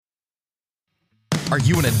Are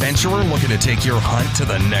you an adventurer looking to take your hunt to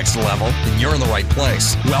the next level? Then you're in the right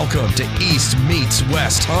place. Welcome to East Meets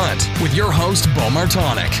West Hunt with your host, Bo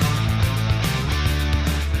Martonic.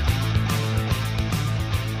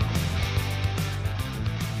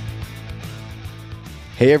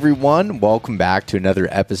 Hey everyone, welcome back to another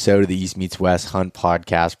episode of the East Meets West Hunt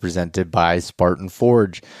podcast presented by Spartan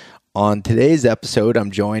Forge. On today's episode,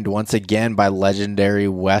 I'm joined once again by legendary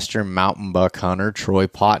Western mountain buck hunter Troy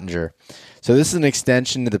Pottinger. So this is an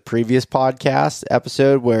extension to the previous podcast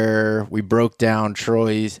episode where we broke down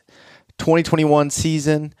Troy's 2021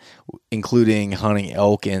 season, including hunting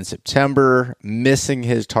elk in September, missing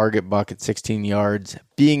his target buck at 16 yards,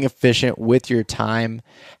 being efficient with your time,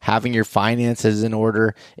 having your finances in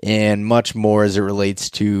order, and much more as it relates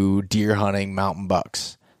to deer hunting mountain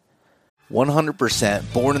bucks.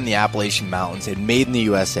 100% born in the Appalachian Mountains and made in the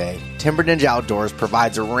USA, Timber Ninja Outdoors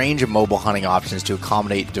provides a range of mobile hunting options to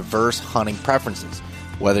accommodate diverse hunting preferences.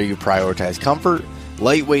 Whether you prioritize comfort,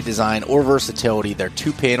 lightweight design, or versatility, their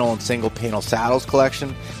 2-panel and single-panel saddles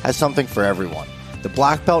collection has something for everyone. The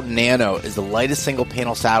Black Belt Nano is the lightest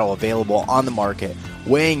single-panel saddle available on the market,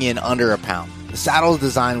 weighing in under a pound. The saddle is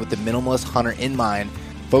designed with the minimalist hunter in mind,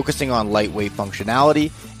 focusing on lightweight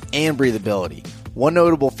functionality and breathability. One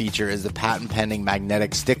notable feature is the patent-pending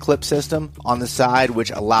magnetic stick clip system on the side,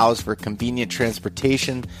 which allows for convenient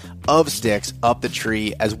transportation of sticks up the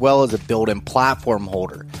tree, as well as a built-in platform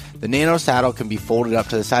holder. The Nano saddle can be folded up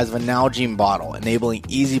to the size of a Nalgene bottle, enabling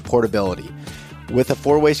easy portability. With a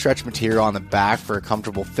 4-way stretch material on the back for a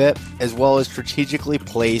comfortable fit, as well as strategically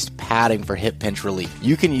placed padding for hip pinch relief.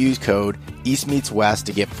 You can use code EastMeetsWest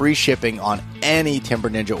to get free shipping on any Timber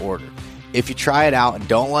Ninja order. If you try it out and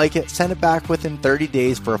don't like it, send it back within 30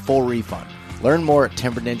 days for a full refund. Learn more at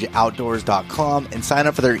timberninjaoutdoors.com and sign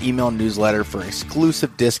up for their email newsletter for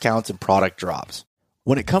exclusive discounts and product drops.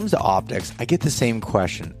 When it comes to optics, I get the same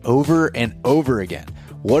question over and over again.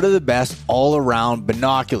 What are the best all-around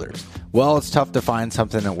binoculars? Well, it's tough to find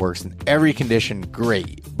something that works in every condition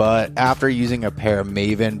great, but after using a pair of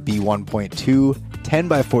Maven B1.2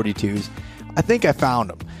 10x42s, I think I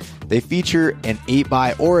found them. They feature an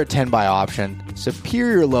 8x or a 10x option,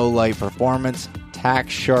 superior low light performance, tack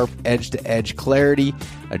sharp edge-to-edge clarity,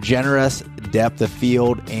 a generous depth of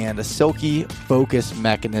field, and a silky focus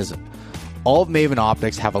mechanism. All of Maven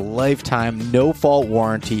optics have a lifetime no-fault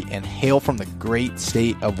warranty and hail from the great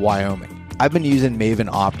state of Wyoming. I've been using Maven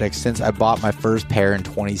optics since I bought my first pair in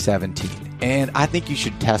 2017, and I think you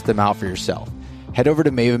should test them out for yourself. Head over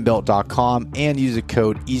to mavenbuilt.com and use the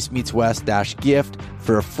code EastMeetsWest-gift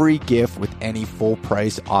for a free gift with any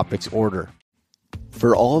full-price optics order.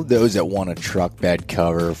 For all of those that want a truck bed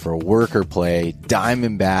cover for work or play,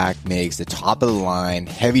 Diamondback makes the top-of-the-line,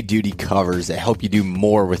 heavy-duty covers that help you do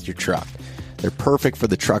more with your truck. They're perfect for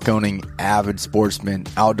the truck-owning, avid sportsmen,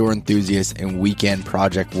 outdoor enthusiasts, and weekend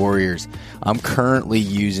project warriors. I'm currently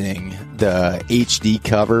using the HD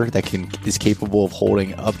cover that is capable of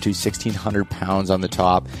holding up to 1,600 pounds on the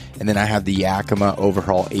top, and then I have the Yakima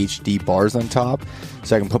Overhaul HD bars on top,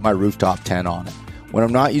 so I can put my rooftop tent on it. When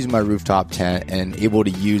I'm not using my rooftop tent and able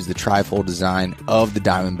to use the trifold design of the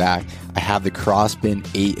Diamondback, I have the Crossbin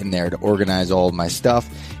 8 in there to organize all of my stuff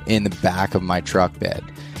in the back of my truck bed.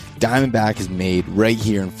 Diamondback is made right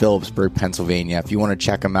here in Phillipsburg, Pennsylvania. If you want to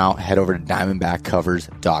check them out, head over to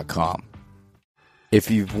diamondbackcovers.com.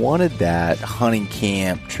 If you've wanted that hunting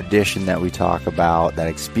camp tradition that we talk about, that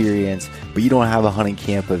experience, but you don't have a hunting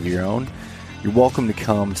camp of your own, you're welcome to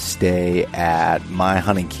come stay at my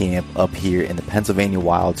hunting camp up here in the Pennsylvania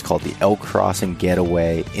wilds called the Elk Crossing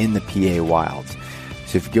Getaway in the PA wilds.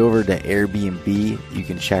 So if you go over to Airbnb, you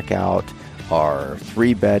can check out our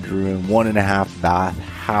 3-bedroom, 1.5 bath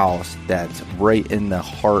house that's right in the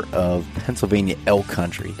heart of Pennsylvania elk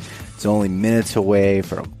country. It's only minutes away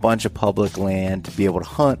from a bunch of public land to be able to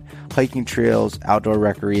hunt, hiking trails, outdoor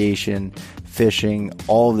recreation, fishing,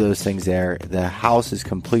 all of those things there. The house is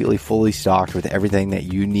completely fully stocked with everything that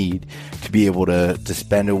you need to be able to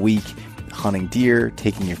spend a week hunting deer,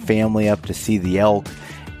 taking your family up to see the elk,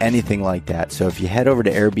 anything like that. So if you head over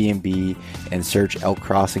to Airbnb and search Elk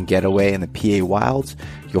Crossing Getaway in the PA Wilds,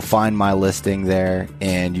 you'll find my listing there,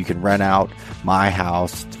 and you can rent out my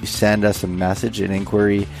house. You send us a message, an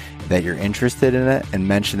inquiry that you're interested in it, and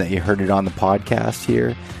mention that you heard it on the podcast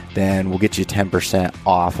here, then we'll get you 10%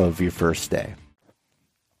 off of your first stay.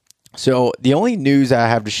 So the only news I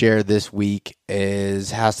have to share this week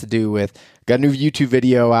has to do with, got a new YouTube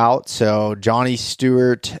video out. So Johnny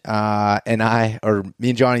Stewart me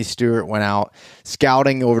and Johnny Stewart went out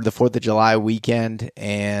scouting over the 4th of July weekend,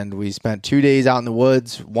 and we spent 2 days out in the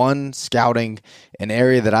woods, one scouting an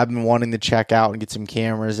area that I've been wanting to check out and get some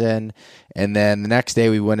cameras in. And then the next day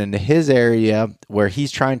we went into his area where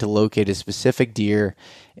he's trying to locate a specific deer,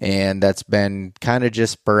 and that's been kind of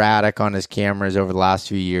just sporadic on his cameras over the last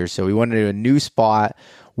few years. So we went into a new spot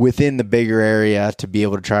within the bigger area to be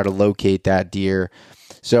able to try to locate that deer.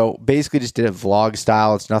 So basically just did it vlog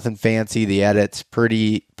style. It's nothing fancy. The edit's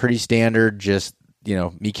pretty standard. Just,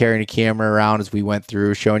 me carrying a camera around as we went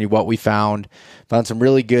through, showing you what we found. Found some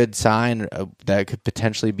really good sign that could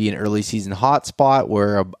potentially be an early season hotspot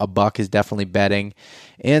where a buck is definitely bedding,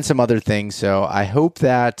 and some other things. So I hope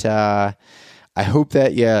that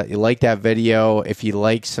you like that video. If you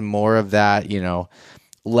like some more of that,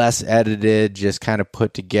 less edited, just kind of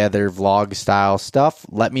put together vlog style stuff,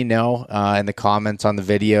 let me know in the comments on the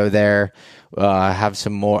video there. Have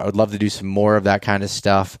some more. I would love to do some more of that kind of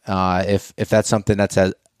stuff if that's something that's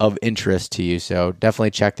of interest to you. So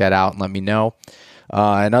definitely check that out and let me know.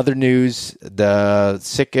 In other news, the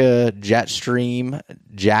Sitka Jetstream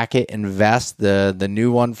jacket and vest, the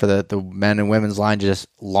new one for the men and women's line, just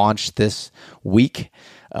launched this week.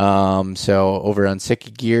 So over on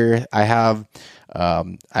Sitka Gear, I'll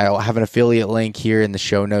have an affiliate link here in the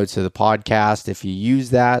show notes of the podcast. If you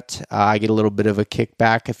use that, I get a little bit of a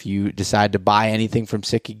kickback if you decide to buy anything from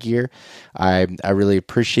Sitka Gear. I really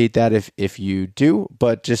appreciate that if you do.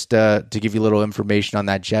 But just to give you a little information on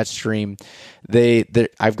that Jetstream,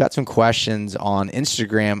 I've got some questions on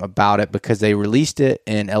Instagram about it because they released it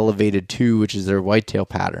in Elevated 2, which is their whitetail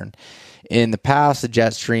pattern. In the past, the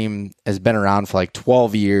Jetstream has been around for like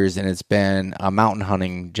 12 years, and it's been a mountain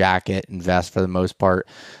hunting jacket and vest for the most part.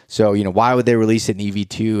 So, why would they release it in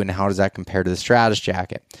EV2, and how does that compare to the Stratus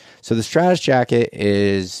jacket? So the Stratus jacket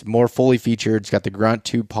is more fully featured. It's got the grunt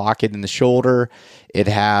tube pocket in the shoulder. It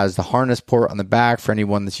has the harness port on the back for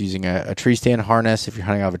anyone that's using a tree stand harness. If you're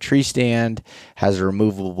hunting off a tree stand, has a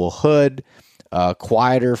removable hood,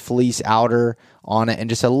 quieter fleece outer on it, and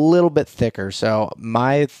just a little bit thicker. So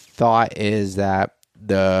my thought is that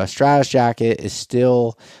the Stratus jacket is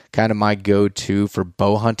still kind of my go-to for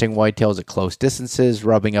bow hunting whitetails at close distances,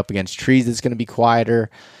 rubbing up against trees. It's going to be quieter.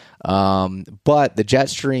 But the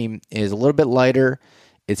Jetstream is a little bit lighter.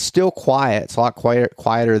 It's still quiet. It's a lot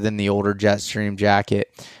quieter than the older Jetstream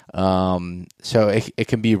jacket. So it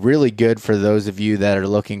can be really good for those of you that are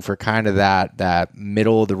looking for kind of that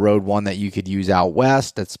middle of the road one that you could use out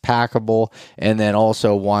west that's packable, and then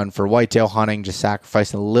also one for whitetail hunting, just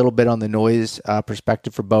sacrificing a little bit on the noise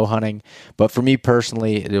perspective for bow hunting. But for me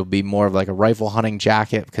personally, it'll be more of like a rifle hunting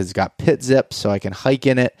jacket because it's got pit zips, so I can hike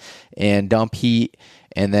in it and dump heat.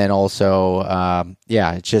 And then also,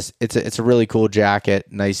 it's a really cool jacket,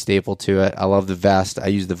 nice staple to it. I love the vest. I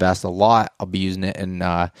use the vest a lot. I'll be using it in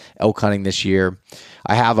elk hunting this year.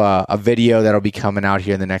 I have a video that'll be coming out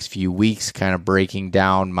here in the next few weeks, kind of breaking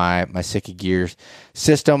down my Sitka Gear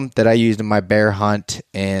system that I used in my bear hunt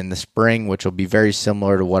in the spring, which will be very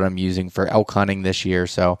similar to what I'm using for elk hunting this year.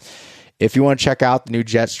 So if you want to check out the new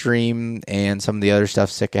Jetstream and some of the other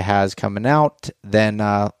stuff Sitka has coming out, then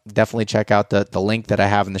definitely check out the link that I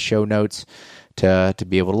have in the show notes to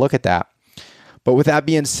be able to look at that. But with that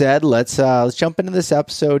being said, let's jump into this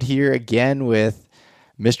episode here again with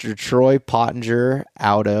Mr. Troy Pottinger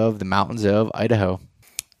out of the mountains of Idaho.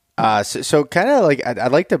 So kind of like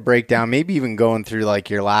I'd like to break down, maybe even going through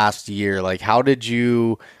like your last year, like how did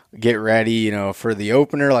you get ready, for the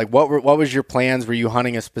opener? Like what was your plans? Were you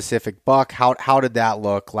hunting a specific buck? How did that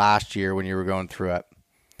look last year when you were going through it?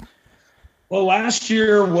 Well, last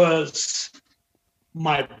year was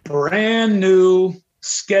my brand new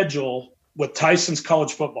schedule with Tyson's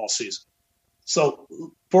college football season. So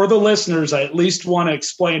for the listeners, I at least want to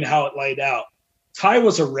explain how it laid out. Ty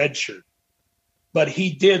was a redshirt, but he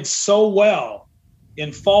did so well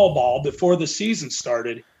in fall ball before the season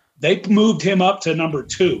started. They moved him up to number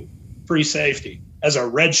 2, free safety, as a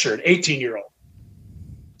redshirt, 18-year-old.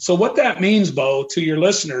 So what that means, Bo, to your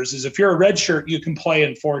listeners, is if you're a redshirt, you can play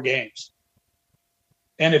in 4 games.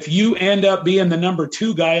 And if you end up being the number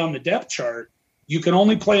 2 guy on the depth chart, you can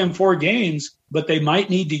only play in 4 games, but they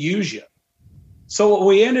might need to use you. So what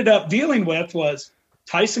we ended up dealing with was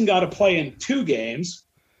Tyson got to play in 2 games,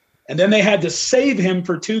 and then they had to save him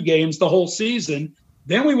for 2 games the whole season.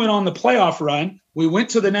 Then we went on the playoff run. We went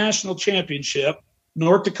to the national championship.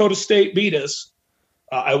 North Dakota State beat us.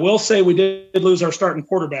 I will say we did lose our starting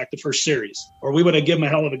quarterback the first series, or we would have given him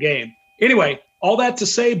a hell of a game. Anyway, all that to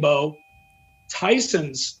say, Bo,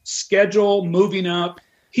 Tyson's schedule moving up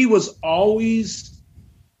he was always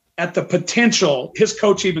at the potential. His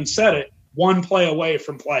coach even said it, one play away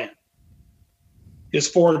from playing his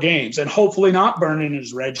 4 games and hopefully not burning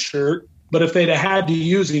his red shirt. But if they'd have had to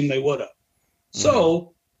use him, they would have.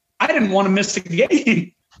 So I didn't want to miss a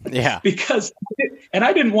game. Yeah. And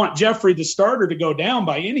I didn't want Jeffrey, the starter, to go down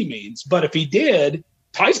by any means. But if he did,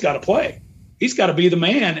 Ty's got to play. He's got to be the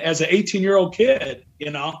man as an 18-year-old kid,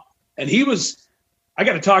 you know. And I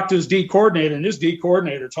got to talk to his D coordinator, and his D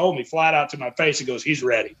coordinator told me flat out to my face, he goes, he's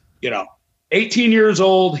ready, you know. 18 years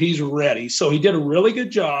old, he's ready. So he did a really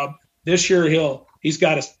good job. This year he's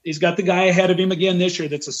got the guy ahead of him again this year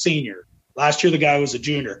that's a senior. Last year the guy was a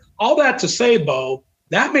junior. All that to say, Bo,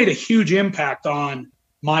 that made a huge impact on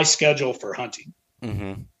my schedule for hunting.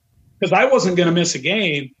 Because I wasn't going to miss a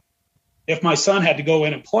game if my son had to go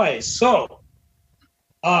in and play. So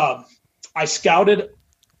I scouted.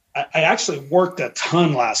 I actually worked a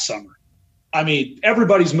ton last summer. I mean,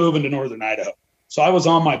 everybody's moving to northern Idaho. So I was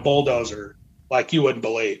on my bulldozer like you wouldn't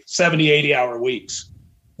believe, 70, 80-hour weeks.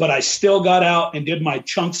 But I still got out and did my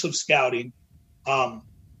chunks of scouting.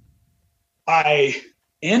 I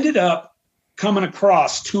ended up coming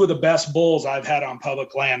across 2 of the best bulls I've had on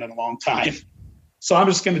public land in a long time. So I'm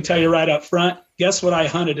just going to tell you right up front, guess what I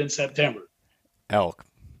hunted in September? Elk.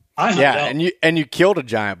 I hunted elk. and you killed a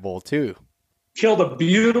giant bull too. Killed a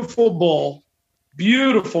beautiful bull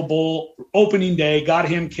opening day, got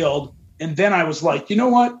him killed. And then I was like, you know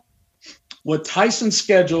what? With Tyson's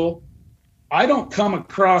schedule, I don't come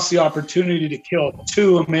across the opportunity to kill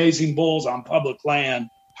 2 amazing bulls on public land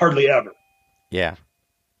hardly ever. Yeah.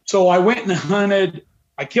 So I went and hunted.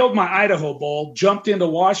 I killed my Idaho bull, jumped into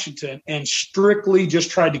Washington, and strictly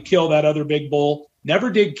just tried to kill that other big bull. Never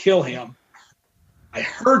did kill him. I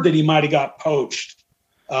heard that he might have got poached,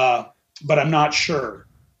 but I'm not sure.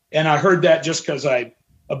 And I heard that just because a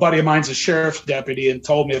buddy of mine's a sheriff's deputy and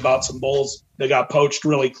told me about some bulls that got poached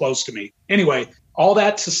really close to me. Anyway, all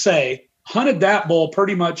that to say, hunted that bull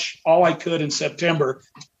pretty much all I could in September.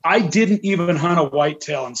 I didn't even hunt a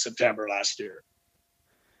whitetail in September last year.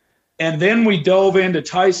 And then we dove into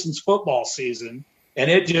Tyson's football season, and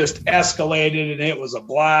it just escalated, and it was a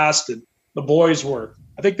blast. And the boys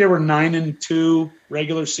I think they were 9-2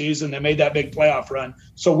 regular season. They made that big playoff run.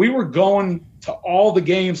 So we were going to all the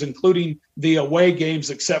games, including the away games,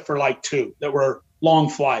 except for like 2 that were long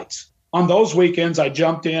flights. On those weekends, I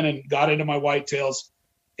jumped in and got into my whitetails.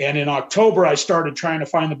 And in October, I started trying to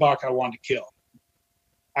find the buck I wanted to kill.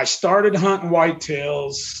 I started hunting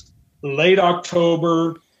whitetails late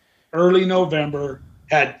October, early November,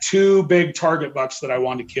 had 2 big target bucks that I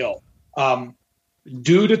wanted to kill.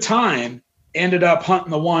 Due to time, ended up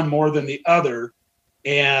hunting the one more than the other.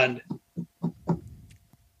 And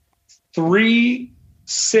 3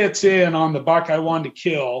 sits in on the buck I wanted to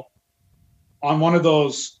kill on one of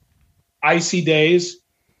those icy days,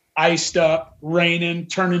 iced up, raining,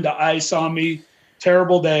 turning to ice on me,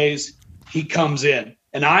 terrible days. He comes in.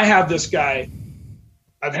 And I have this guy.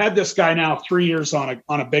 I've had this guy now 3 years on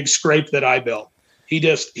a big scrape that I built.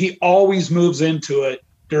 He always moves into it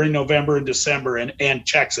during November and December and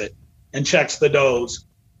checks it and checks the does.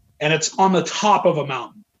 And it's on the top of a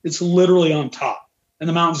mountain. It's literally on top. And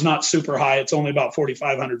the mountain's not super high. It's only about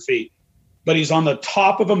 4,500 feet. But he's on the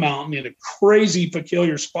top of a mountain in a crazy,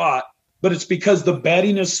 peculiar spot. But it's because the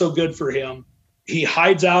bedding is so good for him. He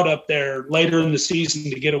hides out up there later in the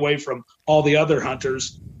season to get away from all the other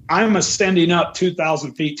hunters. I'm ascending up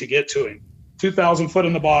 2,000 feet to get to him. 2,000 foot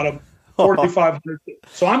in the bottom, 4,500 feet.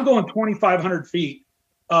 So I'm going 2,500 feet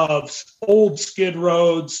of old skid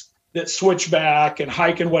roads that switch back and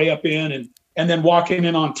hiking way up in and then walking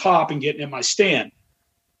in on top and getting in my stand.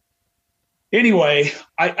 Anyway,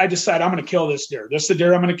 I decide I'm going to kill this deer. This is the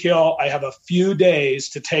deer I'm going to kill. I have a few days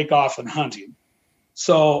to take off and hunt him.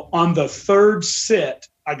 So on the 3rd sit,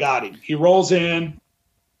 I got him. He rolls in,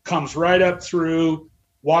 comes right up through,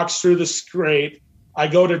 walks through the scrape. I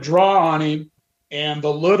go to draw on him, and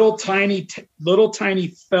the little tiny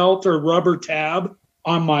felt or rubber tab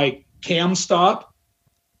on my cam stop,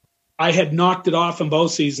 I had knocked it off in bow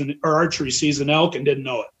season or archery season elk and didn't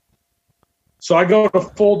know it. So I go to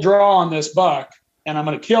full draw on this buck, and I'm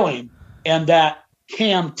going to kill him, and that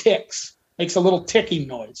cam ticks, makes a little ticking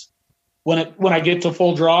noise when I get to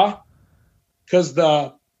full draw, because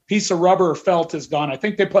the piece of rubber or felt is gone. I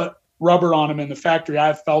think they put rubber on them in the factory. I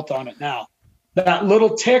have felt on it now. That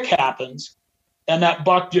little tick happens, and that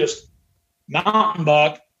buck just, mountain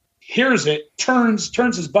buck, hears it, turns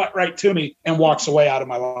his butt right to me, and walks away out of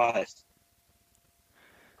my life.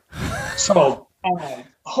 So,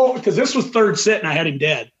 because this was 3rd sit, and I had him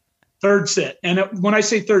dead. 3rd sit. And when I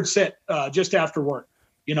say 3rd sit, just after work,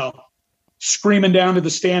 screaming down to the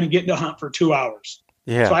stand and getting to hunt for 2 hours.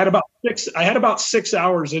 Yeah. So I had about 6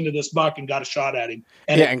 hours into this buck and got a shot at him.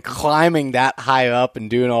 And climbing that high up and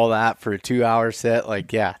doing all that for a 2-hour sit,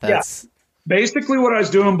 that's basically what I was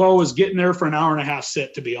doing, Bo, was getting there for an hour and a half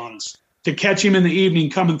sit, to be honest, to catch him in the evening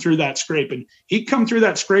coming through that scrape. And he'd come through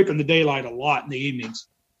that scrape in the daylight a lot in the evenings.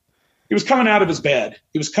 He was coming out of his bed.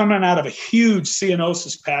 He was coming out of a huge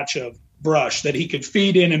ceanothus patch of brush that he could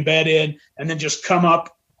feed in and bed in, and then just come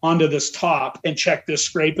up onto this top and check this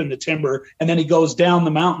scrape in the timber. And then he goes down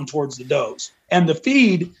the mountain towards the does. And the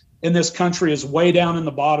feed in this country is way down in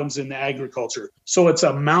the bottoms in the agriculture. So it's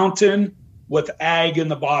a mountain with ag in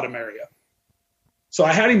the bottom area. So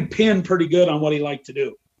I had him pinned pretty good on what he liked to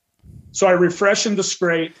do. So I refreshed him the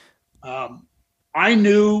scrape. I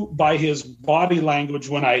knew by his body language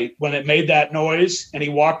when it made that noise and he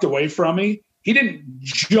walked away from me, he didn't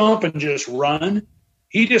jump and just run.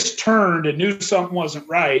 He just turned and knew something wasn't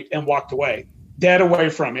right and walked away, dead away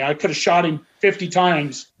from me. I could have shot him 50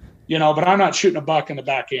 times, but I'm not shooting a buck in the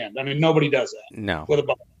back end. I mean, nobody does that. No. With a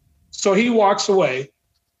buck. So he walks away.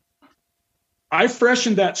 I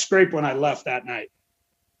freshened that scrape when I left that night.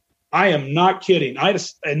 I am not kidding.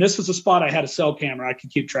 And this was a spot I had a cell camera. I could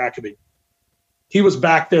keep track of him. He was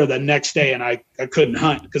back there the next day, and I couldn't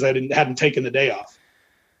hunt because I hadn't taken the day off.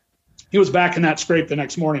 He was back in that scrape the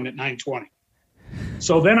next morning at 9:20.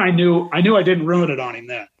 So then I knew I didn't ruin it on him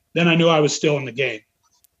then. Then I knew I was still in the game.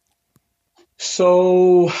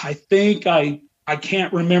 So I think I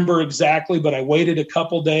can't remember exactly, but I waited a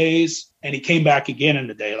couple days, and he came back again in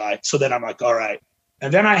the daylight. So then I'm like, all right.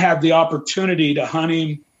 And then I had the opportunity to hunt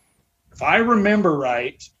him. If I remember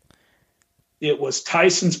right, it was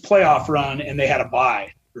Tyson's playoff run, and they had a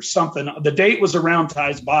bye or something. The date was around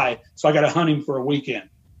Ty's bye, so I got to hunt him for a weekend.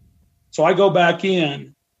 So I go back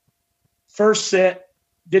in. First sit,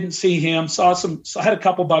 didn't see him. So I had a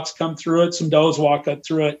couple bucks come through it, some does walk up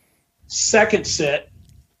through it. Second sit,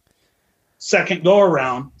 second go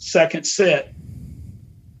around, second sit.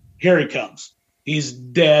 Here he comes. He's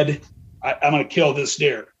dead. I'm going to kill this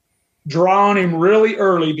deer. Draw on him really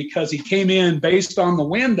early because he came in based on the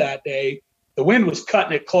wind that day. The wind was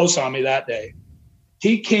cutting it close on me that day.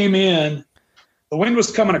 He came in. The wind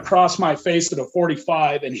was coming across my face at a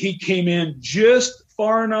 45, and he came in just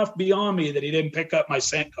far enough beyond me that he didn't pick up my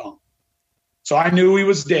scent cone. So I knew he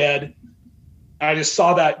was dead. I just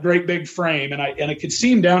saw that great big frame, and I could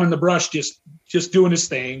see him down in the brush just doing his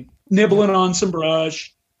thing, nibbling on some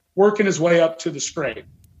brush, working his way up to the scrape.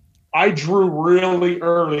 I drew really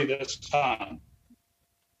early this time,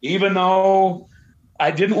 even though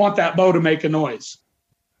I didn't want that bow to make a noise.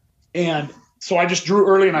 And so I just drew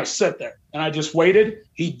early, and I sat there. And I just waited.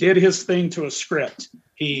 He did his thing to a script.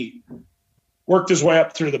 He worked his way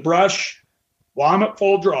up through the brush while I'm at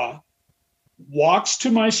full draw, walks to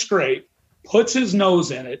my scrape, puts his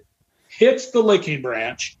nose in it, hits the licking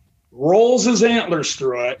branch, rolls his antlers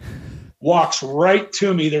through it, walks right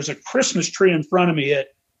to me. There's a Christmas tree in front of me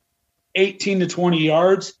at 18 to 20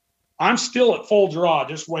 yards. I'm still at full draw,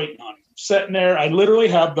 just waiting on him. Sitting there, I literally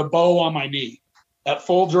have the bow on my knee at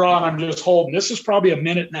full draw, and I'm just holding. This is probably a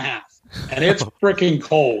minute and a half. And it's freaking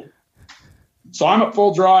cold. So I'm at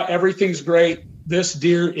full draw. Everything's great. This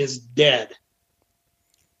deer is dead.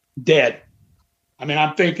 Dead. I mean,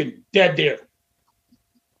 I'm thinking dead deer.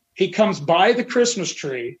 He comes by the Christmas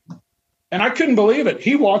tree, and I couldn't believe it.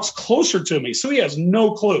 He walks closer to me, so he has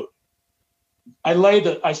no clue.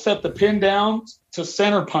 I set the pin down to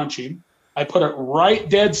center punch him. I put it right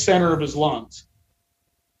dead center of his lungs.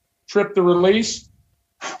 Trip the release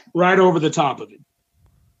right over the top of him.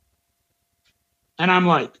 And I'm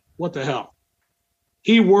like, what the hell?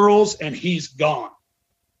 He whirls and he's gone.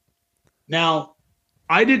 Now,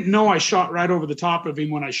 I didn't know I shot right over the top of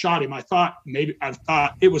him when I shot him. I thought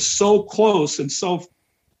it was so close and so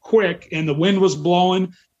quick and the wind was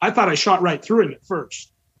blowing. I thought I shot right through him at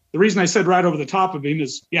first. The reason I said right over the top of him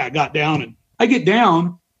is, I got down and I get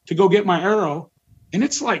down to go get my arrow, and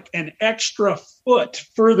it's like an extra foot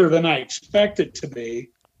further than I expect it to be.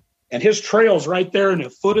 And his trail's right there in a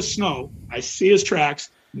foot of snow. I see his tracks,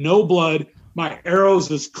 no blood. My arrow's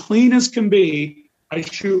as clean as can be. I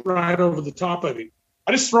shoot right over the top of him.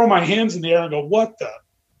 I just throw my hands in the air and go, what the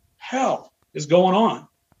hell is going on?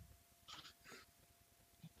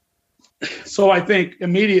 So I think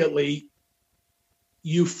immediately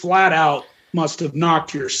you flat out must have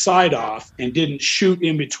knocked your sight off and didn't shoot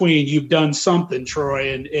in between. You've done something,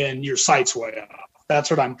 Troy, and your sight's way off. That's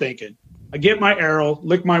what I'm thinking. I get my arrow,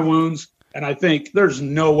 lick my wounds, and I think there's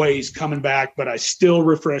no way he's coming back, but I still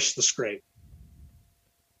refresh the scrape.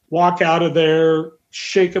 Walk out of there,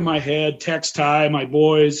 shaking my head, text Ty, my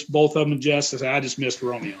boys, both of them, and Jess, I just missed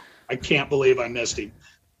Romeo. I can't believe I missed him.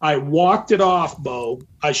 I walked it off, Bo.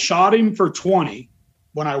 I shot him for 20.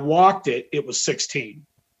 When I walked it, it was 16.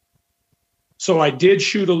 So I did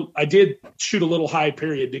shoot a little high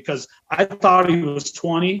period because I thought he was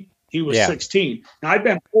 20. He was 16. Now I've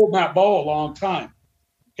been holding that bow a long time.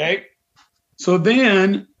 Okay. So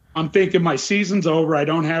then I'm thinking my season's over. I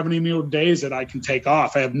don't have any more days that I can take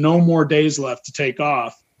off. I have no more days left to take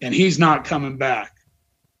off, and he's not coming back.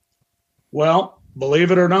 Well,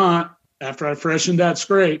 believe it or not, after I freshened that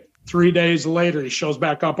scrape, 3 days later, he shows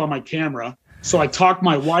back up on my camera. So I talked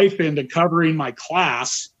my wife into covering my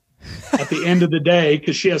class at the end of the day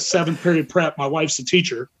because she has 7th period prep. My wife's a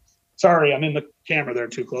teacher. Sorry, I'm in the camera there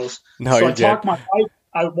too close. No, so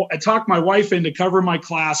I talked my wife into covering my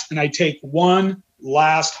class, and I take one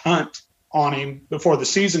last hunt on him before the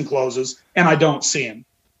season closes, and I don't see him.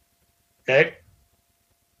 Okay.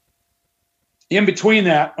 In between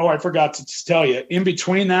that, I forgot to tell you, in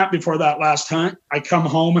between that, before that last hunt, I come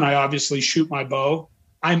home and I obviously shoot my bow.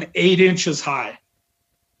 I'm 8 inches high.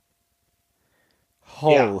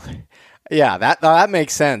 Holy. Yeah, that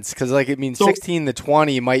makes sense because it means 16 to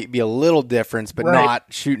 20 might be a little difference, but not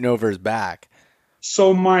shooting over his back.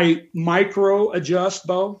 So my micro adjust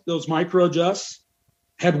bow, those micro adjusts,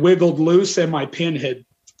 had wiggled loose and my pin had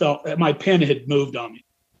moved on me.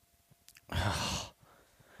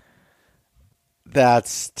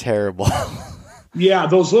 That's terrible. Yeah,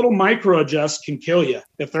 those little micro adjusts can kill you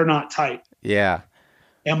if they're not tight. Yeah.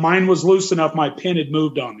 And mine was loose enough my pin had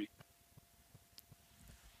moved on me.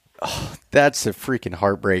 Oh, that's a freaking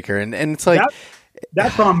heartbreaker. And it's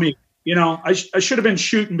that's on me. I should have been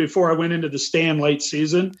shooting before I went into the stand late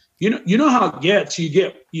season. You know how it gets. You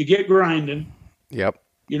get grinding. Yep.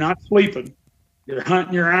 You're not sleeping. You're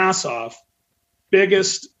hunting your ass off.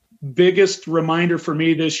 Biggest reminder for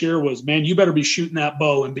me this year was, man, you better be shooting that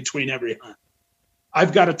bow in between every hunt.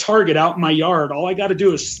 I've got a target out in my yard. All I got to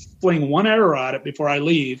do is fling one arrow at it before I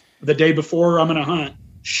leave. The day before I'm going to hunt,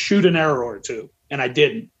 shoot an arrow or two. And I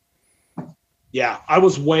didn't. Yeah, I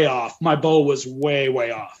was way off. My bow was way,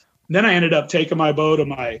 way off. And then I ended up taking my bow to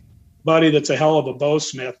my buddy that's a hell of a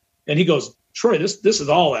bowsmith. And he goes, Troy, this is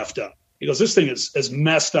all effed up. He goes, this thing is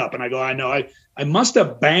messed up. And I go, I know. I must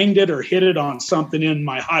have banged it or hit it on something in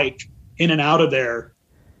my hike in and out of there.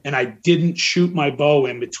 And I didn't shoot my bow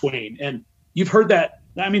in between. And you've heard that.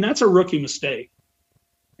 I mean, that's a rookie mistake.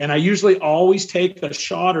 And I usually always take a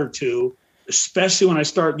shot or two, especially when I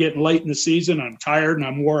start getting late in the season. I'm tired and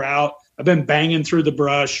I'm wore out. I've been banging through the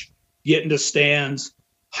brush, getting to stands,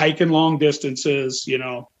 hiking long distances. You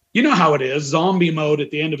know how it is, zombie mode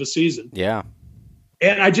at the end of a season. Yeah.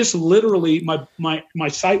 And I just literally, my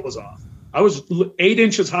sight was off. I was 8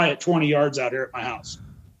 inches high at 20 yards out here at my house.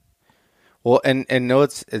 Well, and no,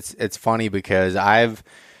 it's funny because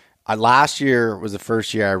last year was the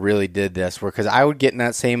first year I really did this, because I would get in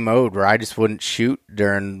that same mode where I just wouldn't shoot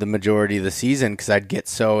during the majority of the season because I'd get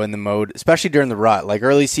so in the mode, especially during the rut, like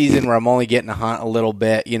early season where I'm only getting to hunt a little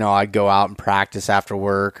bit. I'd go out and practice after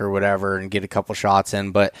work or whatever and get a couple shots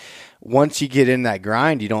in. But once you get in that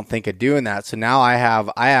grind, you don't think of doing that. So now I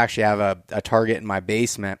actually have a target in my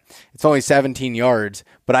basement. It's only 17 yards,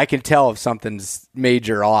 but I can tell if something's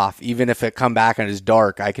major off. Even if it come back and it's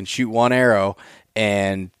dark, I can shoot one arrow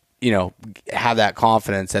and have that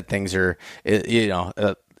confidence that things are,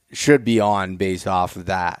 should be on based off of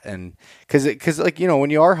that. And because when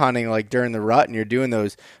you are hunting, like during the rut and you're doing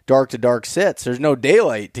those dark to dark sits, there's no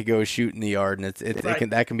daylight to go shoot in the yard, and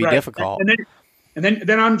that can be difficult. And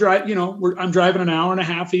then I'm driving, I'm driving an hour and a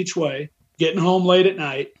half each way, getting home late at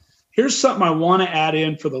night. Here's something I want to add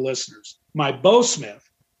in for the listeners. My bowsmith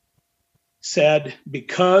said,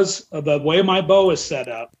 because of the way my bow is set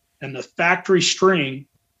up and the factory string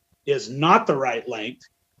is not the right length,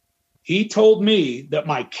 he told me that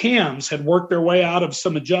my cams had worked their way out of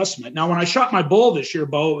some adjustment. Now, when I shot my bull this year,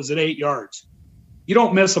 Bo, it was at 8 yards. You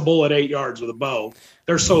don't miss a bull at 8 yards with a bow.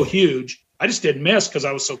 They're so huge. I just didn't miss because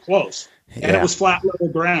I was so close. Yeah. And it was flat, level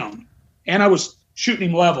ground. And I was shooting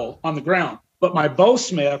him level on the ground. But my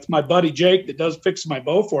bowsmith, my buddy Jake that does fix my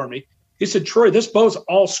bow for me, he said, Troy, this bow's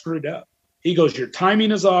all screwed up. He goes, your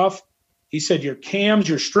timing is off. He said, your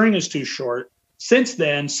string is too short. Since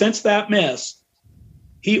that miss,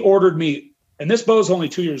 he ordered me, and this bow's only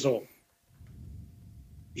 2 years old.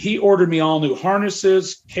 He ordered me all new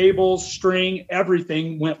harnesses, cables, string,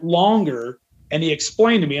 everything went longer. And he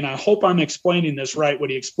explained to me, and I hope I'm explaining this right, what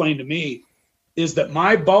he explained to me is that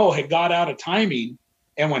my bow had got out of timing.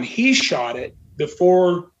 And when he shot it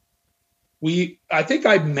before I think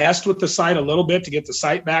I messed with the sight a little bit to get the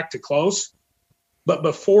sight back to close. But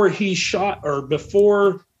before he shot, or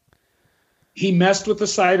before he messed with the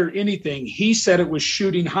sight or anything. He said it was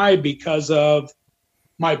shooting high because of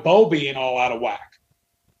my bow being all out of whack.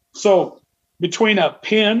 So between a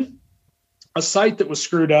pin, a sight that was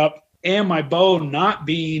screwed up, and my bow not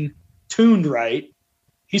being tuned right,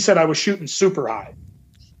 he said I was shooting super high.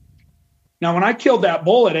 Now, when I killed that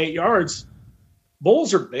bull at 8 yards,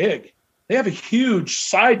 bulls are big. They have a huge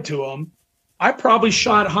side to them. I probably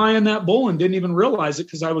shot high in that bull and didn't even realize it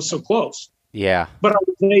because I was so close. Yeah. But I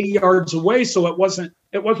was 8 yards away, so it wasn't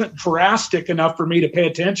drastic enough for me to pay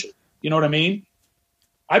attention. You know what I mean?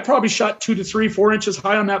 I probably shot 2 to 3, 4 inches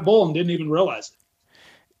high on that bull and didn't even realize it.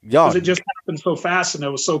 Yeah. Because it just happened so fast and I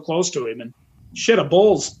was so close to him. And shit, a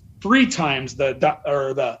bull's 3 times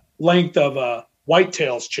the length of a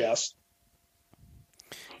whitetail's chest.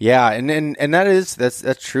 Yeah, and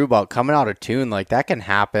that's true about coming out of tune. Like that can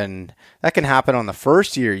happen on the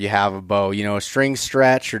first year you have a bow, you know, a string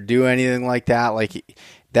stretch or do anything like that. Like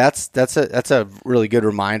that's a really good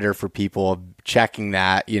reminder for people of checking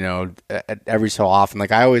that, you know, every so often.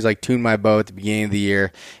 Like I always like tune my bow at the beginning of the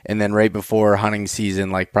year, and then right before hunting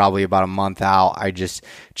season, like probably about a month out, I just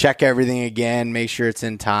check everything again, make sure it's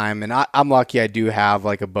in time. And I'm lucky I do have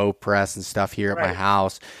like a bow press and stuff here at my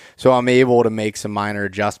house, so I'm able to make some minor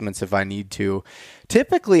adjustments if I need to.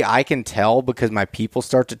 Typically I can tell because my people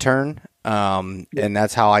start to turn. And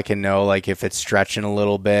that's how I can know like if it's stretching a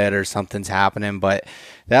little bit or something's happening. But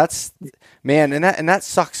that's, man, and that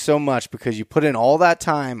sucks so much because you put in all that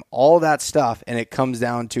time, all that stuff, and it comes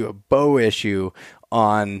down to a bow issue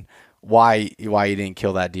on why you didn't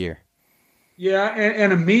kill that deer. Yeah,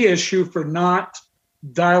 and a me issue for not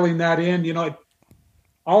dialing that in. You know,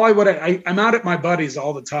 I'm out at my buddy's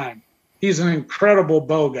all the time. He's an incredible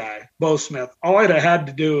bow guy, bowsmith. All I'd have had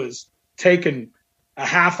to do is taken a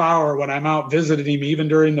half hour when I'm out visiting him, even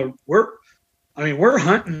during we're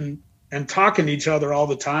hunting and talking to each other all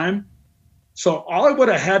the time. So all I would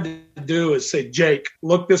have had to do is say, Jake,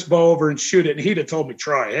 look this bow over and shoot it. And he'd have told me,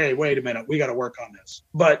 Troy, hey, wait a minute, we got to work on this.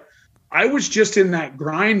 But I was just in that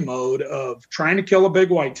grind mode of trying to kill a big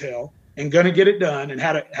whitetail and going to get it done and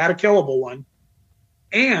had a killable one,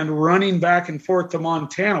 and running back and forth to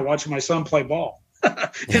Montana watching my son play ball.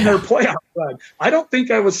 In their playoff run. I don't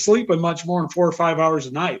think I was sleeping much more than 4 or 5 hours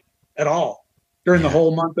a night at all during the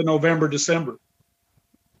whole month of November, December.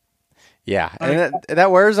 Yeah, and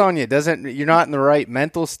that wears on you. You're not in the right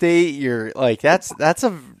mental state. You're like that's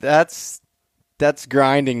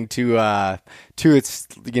grinding to its,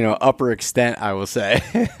 you know, upper extent, I will say.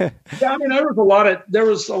 Yeah, I mean there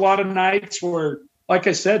was a lot of nights where, like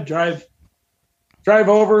I said, drive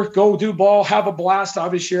over, go do ball, have a blast.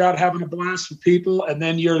 Obviously, you're out having a blast with people, and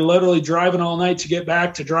then you're literally driving all night to get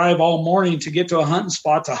back, to drive all morning to get to a hunting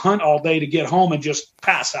spot, to hunt all day, to get home and just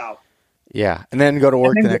pass out. Yeah, and then go to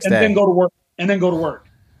work the next day. And then go to work,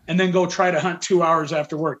 and then go try to hunt 2 hours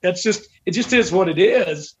after work. It just is what it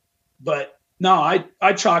is. But no,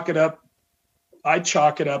 I chalk it up.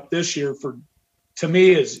 This year to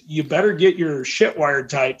me is you better get your shit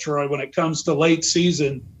wired tight, Troy, when it comes to late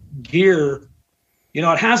season gear. You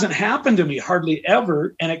know, it hasn't happened to me hardly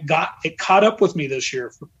ever, and it caught up with me this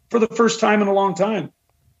year for the first time in a long time.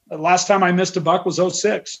 The last time I missed a buck was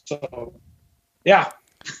 2006. So, yeah.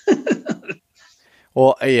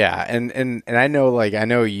 Well, yeah, and I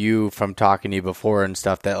know you from talking to you before and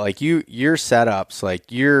stuff that like your setups,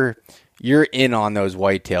 like you're in on those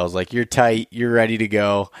whitetails, like you're tight, you're ready to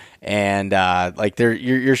go, and like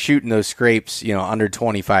you're shooting those scrapes, you know, under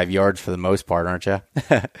 25 yards for the most part, aren't you?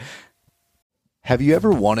 Have you ever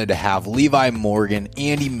wanted to have Levi Morgan,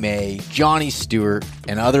 Andy May, Johnny Stewart,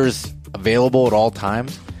 and others available at all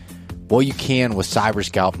times? Well, you can with Cyber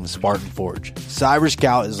Scout from Spartan Forge. Cyber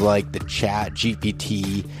Scout is like the Chat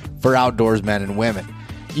GPT for outdoors men and women.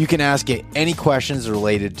 You can ask it any questions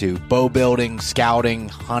related to bow building, scouting,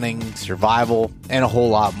 hunting, survival, and a whole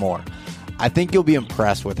lot more. I think you'll be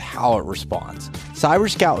impressed with how it responds. Cyber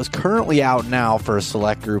Scout is currently out now for a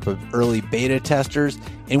select group of early beta testers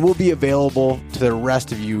and will be available to the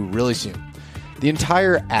rest of you really soon. The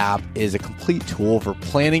entire app is a complete tool for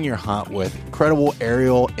planning your hunt with incredible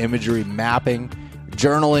aerial imagery mapping,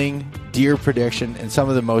 journaling, deer prediction, and some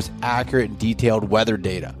of the most accurate and detailed weather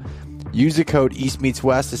data. Use the code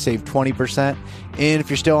EastMeetsWest to save 20%, and if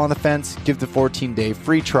you're still on the fence, give the 14-day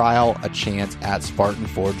free trial a chance at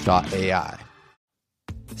SpartanForge.ai.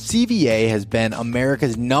 CVA has been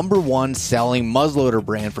America's #1 selling muzzleloader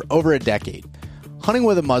brand for over a decade. Hunting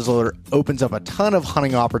with a muzzleloader opens up a ton of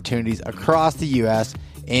hunting opportunities across the U.S.,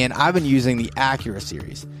 and I've been using the Acura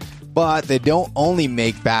series. But they don't only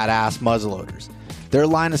make badass muzzleloaders. Their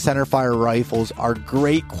line of centerfire rifles are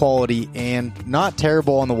great quality and not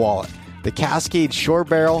terrible on the wallet. The Cascade Short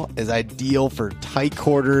Barrel is ideal for tight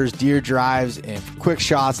quarters, deer drives, and for quick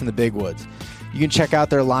shots in the big woods. You can check out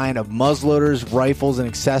their line of muzzleloaders, rifles, and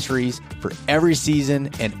accessories for every season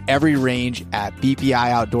and every range at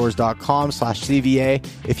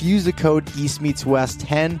bpioutdoors.com/CVA. If you use the code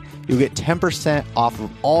EastMeetsWest10, you'll get 10% off of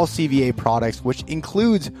all CVA products, which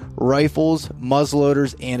includes rifles,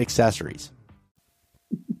 muzzleloaders, and accessories.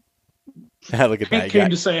 Look at that. Hank came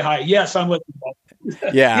to say hi. Yes, I'm with you.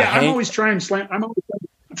 Yeah, yeah. I'm always trying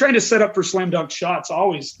to set up for slam dunk shots,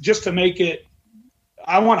 always, just to make it.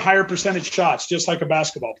 I want higher percentage shots, just like a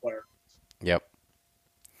basketball player. Yep.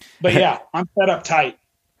 But yeah, I'm set up tight.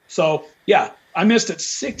 So yeah, I missed it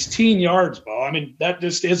 16 yards, Bo. I mean, that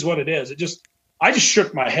just is what it is. I just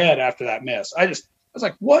shook my head after that miss. I was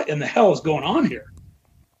like, what in the hell is going on here?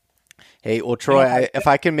 Hey, well, Troy, if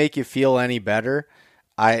I can make you feel any better,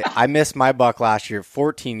 I missed my buck last year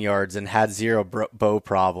 14 yards and had zero bow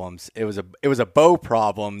problems. It was a bow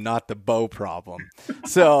problem, not the bow problem.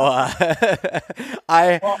 So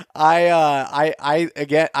I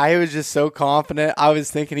was just so confident. I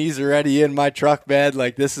was thinking he's already in my truck bed,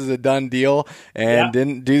 like this is a done deal, and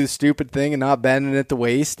didn't do the stupid thing and not bending at the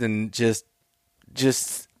waist and just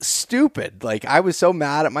stupid. Like I was so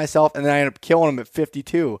mad at myself, and then I ended up killing him at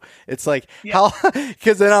 52. It's like how,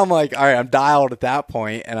 because then I'm like, all right, I'm dialed at that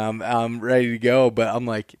point and I'm ready to go. But I'm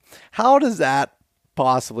like, how does that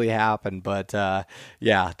possibly happen? But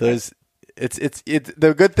it's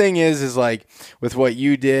the good thing is like with what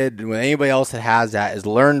you did and with anybody else that has that is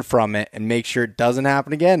learn from it and make sure it doesn't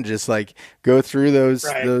happen again. Just like go through those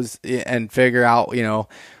and figure out,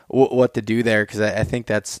 what to do there, because I think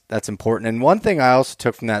that's important. And one thing I also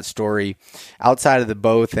took from that story, outside of the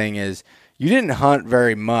bow thing, is you didn't hunt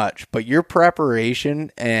very much, but your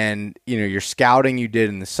preparation and your scouting you did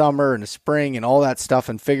in the summer and the spring and all that stuff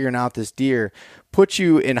and figuring out this deer put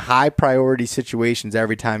you in high priority situations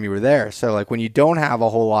every time you were there. So like when you don't have a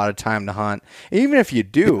whole lot of time to hunt, even if you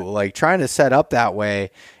do, like trying to set up that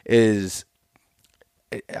way is,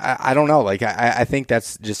 I don't know. Like I think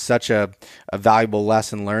that's just such a valuable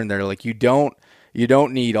lesson learned there. Like you don't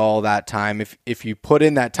need all that time if you put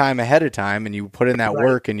in that time ahead of time and you put in that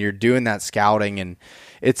work and you're doing that scouting. And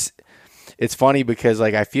it's funny because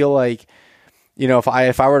like I feel like if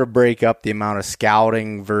I were to break up the amount of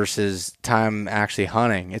scouting versus time actually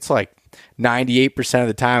hunting, it's like 98% of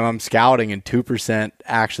the time I'm scouting and 2%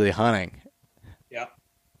 actually hunting. Yeah,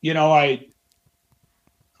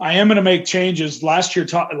 I am going to make changes. Last year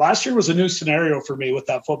was a new scenario for me with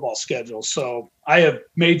that football schedule. So I have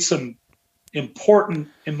made some important,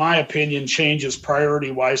 in my opinion, changes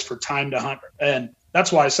priority-wise for time to hunt. And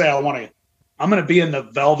that's why I say I'm going to be in the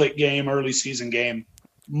velvet game, early season game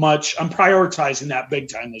much. I'm prioritizing that big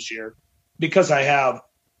time this year because I have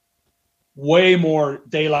way more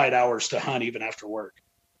daylight hours to hunt even after work.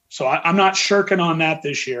 So I'm not shirking on that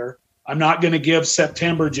this year. I'm not going to give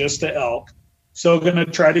September just to elk. So going to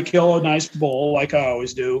try to kill a nice bull like I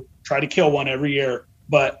always do, try to kill one every year.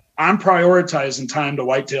 But I'm prioritizing time to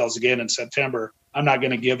whitetails again in September. I'm not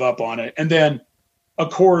going to give up on it. And then, of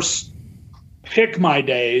course, pick my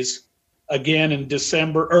days again in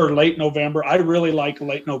December or late November. I really like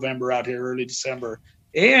late November out here, early December.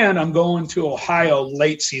 And I'm going to Ohio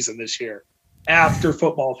late season this year after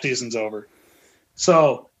football season's over.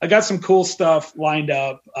 So I got some cool stuff lined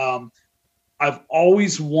up. I've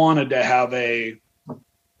always wanted to have a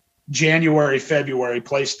January, February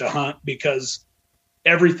place to hunt because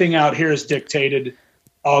everything out here is dictated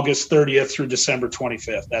August 30th through December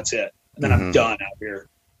 25th. That's it. And then I'm done out here.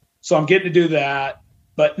 So I'm getting to do that.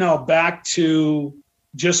 But no, back to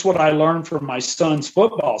just what I learned from my son's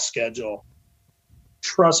football schedule.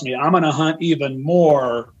 Trust me, I'm going to hunt even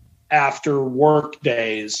more after work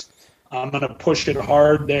days. I'm going to push it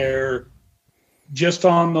hard there. Just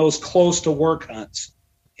on those close to work hunts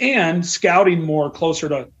and scouting more closer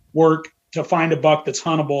to work to find a buck that's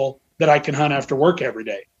huntable that I can hunt after work every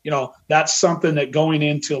day. That's something that going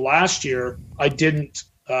into last year, I didn't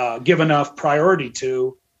give enough priority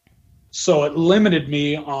to. So it limited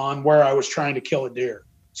me on where I was trying to kill a deer.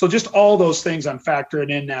 So just all those things I'm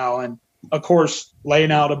factoring in now. And of course,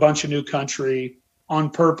 laying out a bunch of new country on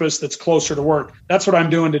purpose that's closer to work. That's what I'm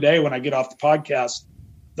doing today when I get off the podcast.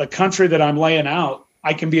 The country that I'm laying out,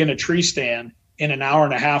 I can be in a tree stand in an hour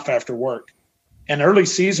and a half after work. And early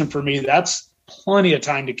season for me, that's plenty of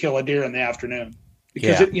time to kill a deer in the afternoon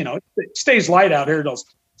because it stays light out here till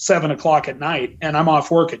 7:00 at night, and I'm off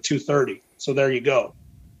work at 2:30. So there you go.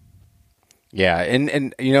 Yeah, and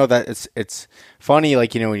that it's funny,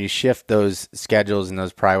 like when you shift those schedules and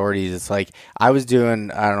those priorities, it's like I was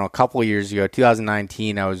doing, I don't know, a couple of years ago,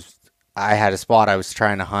 2019, I was I had a spot I was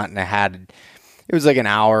trying to hunt, and it was like an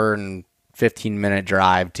hour and 15-minute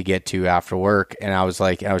drive to get to after work. And I was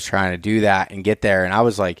trying to do that and get there. And I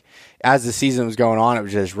was like, as the season was going on, it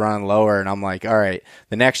was just running lower. And I'm like, all right,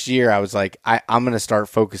 the next year I was like, I'm going to start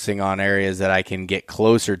focusing on areas that I can get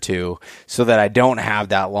closer to so that I don't have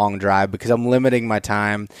that long drive, because I'm limiting my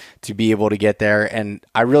time to be able to get there. And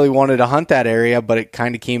I really wanted to hunt that area, but it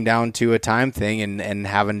kind of came down to a time thing and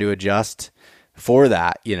having to adjust for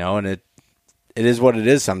that, and it is what it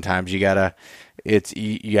is. Sometimes you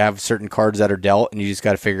have certain cards that are dealt, and you just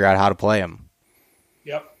got to figure out how to play them.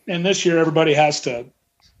 Yep. And this year everybody has to,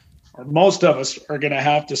 or most of us are going to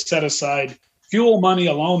have to set aside fuel money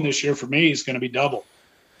alone this year. For me, is going to be double,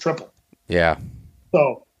 triple. Yeah.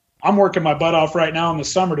 So I'm working my butt off right now in the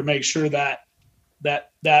summer to make sure that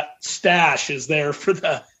stash is there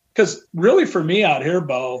because really for me out here,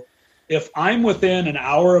 Bo, if I'm within an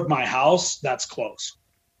hour of my house, that's close.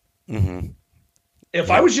 Mm-hmm.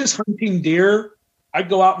 If I was just hunting deer, I'd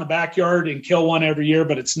go out in the backyard and kill one every year,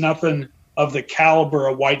 but it's nothing of the caliber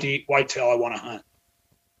of whitetail I want to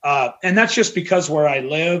hunt. And that's just because where I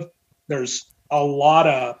live, there's a lot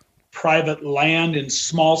of private land in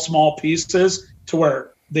small pieces to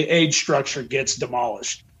where the age structure gets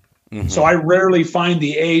demolished. Mm-hmm. So I rarely find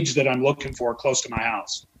the age that I'm looking for close to my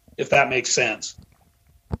house, if that makes sense.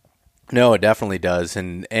 No, it definitely does.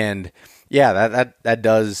 And yeah, that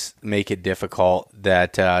does make it difficult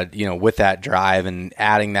that, with that drive and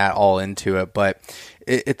adding that all into it. But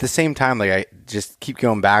at the same time, like, I just keep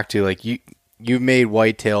going back to, like, you've made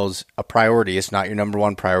whitetails a priority. It's not your number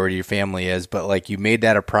one priority, your family is, but like you made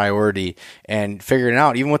that a priority and figuring it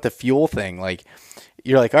out, even with the fuel thing, like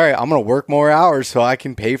you're like, all right, I'm going to work more hours so I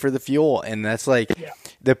can pay for the fuel. And that's like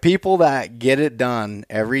the people that get it done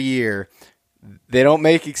every year, they don't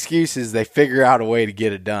make excuses. They figure out a way to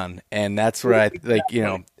get it done. And that's where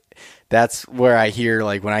that's where I hear,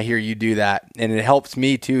 like, when I hear you do that, and it helps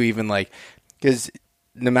me too, even like, because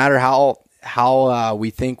no matter how we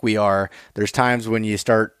think we are, there's times when you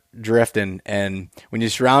start drifting, and when you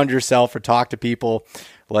surround yourself or talk to people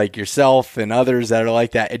like yourself and others that are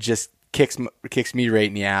like that, it just kicks me right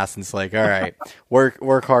in the ass, and it's like, all right,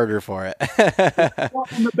 work harder for it. Well,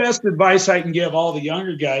 and the best advice I can give all the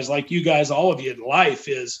younger guys, like you guys, all of you in life,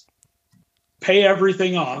 is pay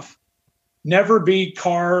everything off. Never be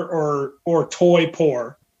car or toy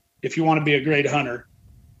poor if you want to be a great hunter.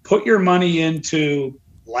 Put your money into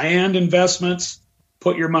land investments,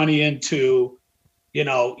 put your money into,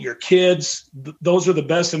 your kids. Those are the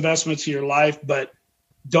best investments of your life, but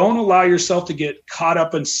don't allow yourself to get caught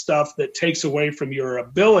up in stuff that takes away from your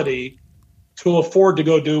ability to afford to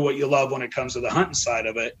go do what you love when it comes to the hunting side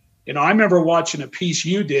of it. I remember watching a piece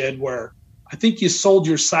you did where I think you sold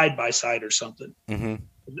your side-by-side or something. Mm-hmm.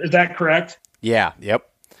 Is that correct? Yeah. Yep.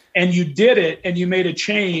 And you did it, and you made a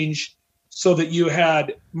change so that you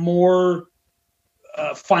had more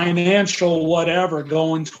financial whatever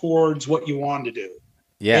going towards what you wanted to do.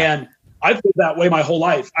 Yeah. And I've lived that way my whole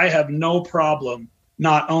life. I have no problem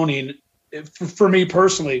not owning. For me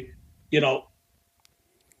personally,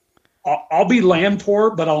 I'll be land poor,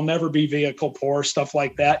 but I'll never be vehicle poor, stuff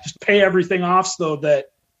like that. Just pay everything off so that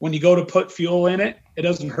when you go to put fuel in it, it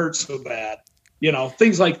doesn't hurt so bad.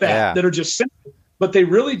 Things like that that are just simple, but they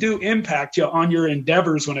really do impact you on your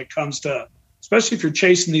endeavors when it comes to, especially if you're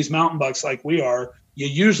chasing these mountain bucks like we are. You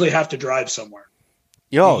usually have to drive somewhere.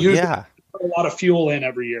 Put a lot of fuel in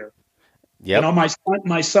every year. Yeah.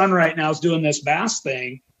 My son right now is doing this bass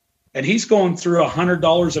thing, and he's going through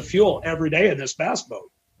 $100 of fuel every day in this bass boat,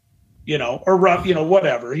 or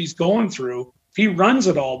whatever he's going through. If he runs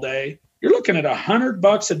it all day, you're looking at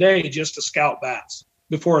 $100 a day just to scout bass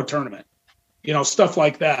before a tournament, stuff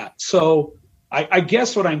like that. So I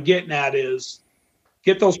guess what I'm getting at is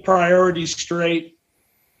get those priorities straight.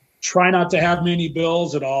 Try not to have many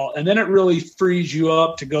bills at all. And then it really frees you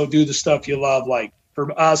up to go do the stuff you love. Like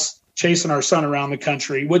for us, chasing our son around the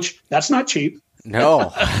country, which that's not cheap.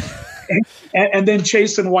 No. and then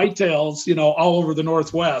chasing whitetails, all over the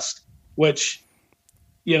Northwest, which,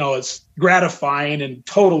 is gratifying and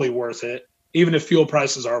totally worth it, even if fuel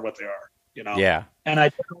prices are what they are, Yeah. And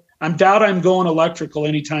I doubt I'm going electrical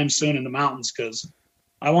anytime soon in the mountains, because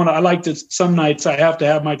some nights I have to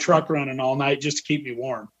have my truck running all night just to keep me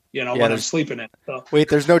warm. When I'm sleeping in. So. Wait,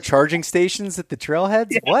 there's no charging stations at the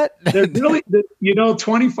trailheads? Yeah. What? There's really,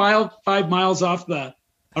 25 miles off a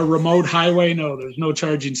remote highway. No, there's no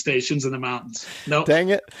charging stations in the mountains. No. Nope. Dang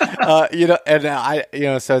it.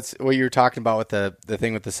 So it's what you were talking about with the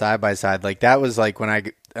thing with the side-by-side. Like that was like when I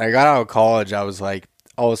got out of college, I was like,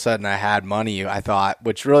 all of a sudden I had money, I thought,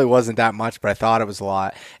 which really wasn't that much, but I thought it was a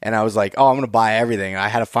lot. And I was like, oh, I'm going to buy everything. And I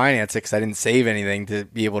had to finance it because I didn't save anything to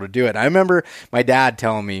be able to do it. And I remember my dad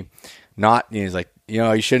telling me he's like,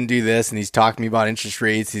 you shouldn't do this. And he's talking to me about interest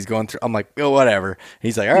rates. He's going through, I'm like, oh, whatever. And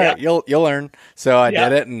he's like, all right, you'll learn. So I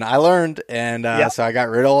did it and I learned. And so I got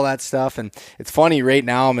rid of all that stuff. And it's funny, right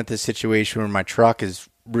now I'm at this situation where my truck is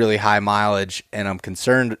really high mileage and I'm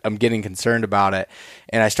getting concerned about it.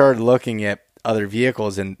 And I started looking at other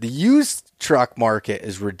vehicles, and the used truck market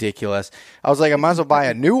is ridiculous. I was like, I might as well buy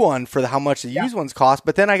a new one for how much the used ones cost.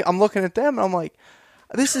 But then I'm looking at them and I'm like,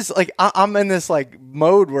 this is like, I'm in this like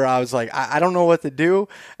mode where I was like, I don't know what to do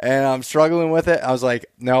and I'm struggling with it. I was like,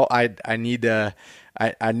 no, I need to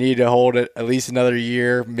hold it at least another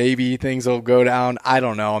year. Maybe things will go down. I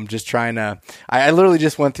don't know. I'm just trying to, I literally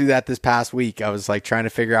just went through that this past week. I was like trying to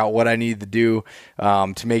figure out what I need to do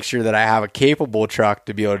to make sure that I have a capable truck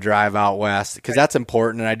to be able to drive out west, because that's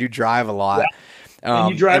important. And I do drive a lot. Yeah.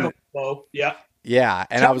 And you drive a low. Yeah. Yeah.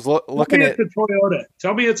 And I was looking at the Toyota.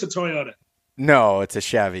 Tell me it's a Toyota. No, it's a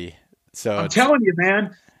Chevy. So I'm telling you,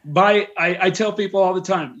 man, I tell people all the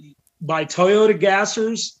time, buy Toyota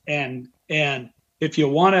gassers and if you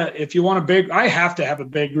want a big, I have to have a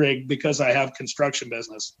big rig because I have construction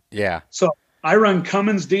business. Yeah. So I run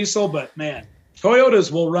Cummins diesel, but man,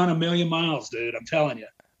 Toyotas will run 1,000,000 miles, dude. I'm telling you.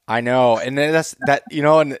 I know. And that's that,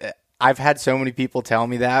 and I've had so many people tell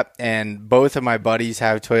me that, and both of my buddies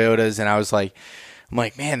have Toyotas, and I'm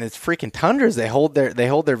like, man, it's freaking Tundras. They hold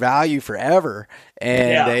their value forever.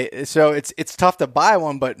 And so it's tough to buy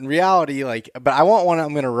one, but in reality, but I want one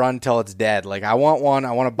I'm going to run till it's dead. Like I want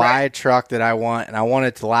to buy a truck that I want, and I want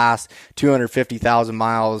it to last 250,000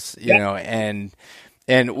 miles, and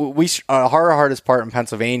our hardest part in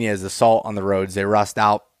Pennsylvania is the salt on the roads. They rust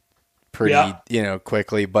out pretty,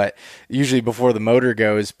 quickly, but usually before the motor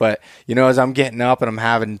goes. But, as I'm getting up and I'm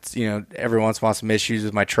having, every once in a while some issues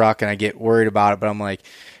with my truck and I get worried about it, but I'm like,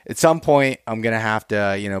 at some point I'm going to have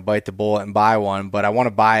to, bite the bullet and buy one, but I want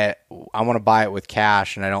to buy it. I want to buy it with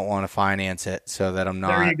cash, and I don't want to finance it so that I'm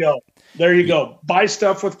not. There you go. Buy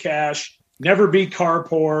stuff with cash. Never be car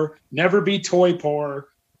poor. Never be toy poor.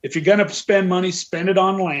 If you're going to spend money, spend it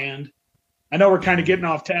on land. I know we're kind of getting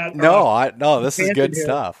off task. No, this is good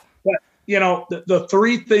stuff. The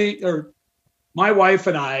three things, or my wife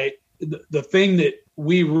and I, the thing that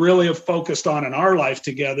we really have focused on in our life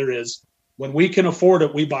together is when we can afford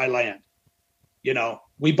it, we buy land.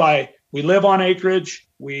 We live on acreage,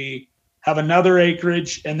 we have another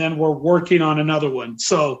acreage, and then we're working on another one.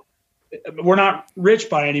 So we're not rich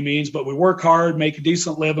by any means, but we work hard, make a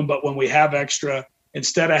decent living. But when we have extra,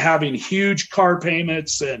 instead of having huge car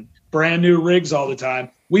payments and brand new rigs all the time,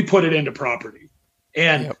 we put it into property.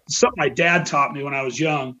 And something my dad taught me when I was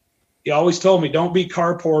young, he always told me, don't be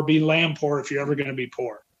car poor, be land poor if you're ever going to be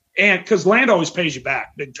poor. And because land always pays you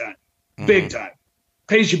back big time,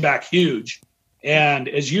 pays you back huge. And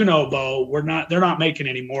as you know, Bo, they're not making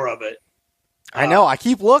any more of it. I know. I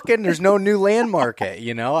keep looking. There's no new land market,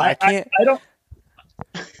 I can't. I don't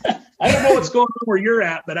know what's going on where you're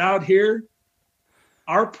at, but out here,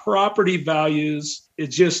 our property values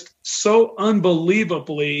is just so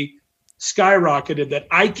unbelievably skyrocketed that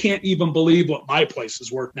I can't even believe what my place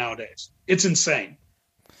is worth nowadays. It's insane.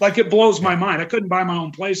 Like, it blows my mind. I couldn't buy my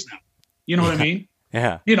own place now. You know what I mean?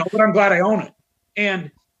 Yeah. But I'm glad I own it.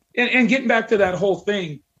 And getting back to that whole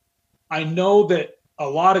thing, I know that a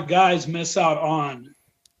lot of guys miss out on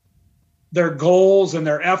their goals and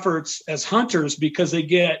their efforts as hunters because they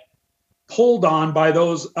get pulled on by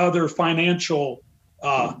those other financial,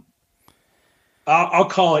 I'll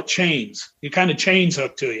call it chains. You kind of chains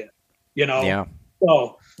hook to you. Yeah.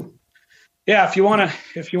 So yeah, if you want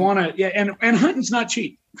to, yeah. And hunting's not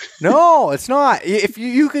cheap. No, it's not. If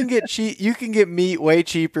you can get you can get meat way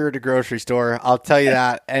cheaper at a grocery store. I'll tell you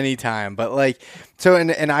that anytime. But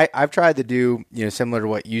I've tried to do, similar to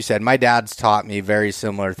what you said. My dad's taught me very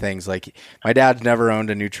similar things. Like, my dad's never owned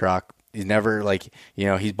a new truck. He's never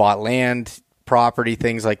he's bought land, property,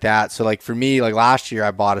 things like that. So for me, last year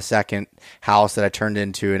I bought a second house that I turned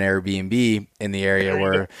into an Airbnb in the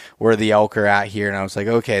area where the elk are at here. And I was like,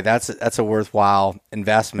 okay, that's a worthwhile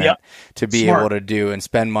investment to be able to do and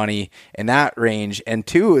spend money in that range. And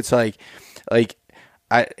two, it's and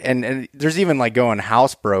there's even going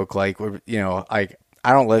house broke,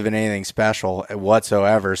 I don't live in anything special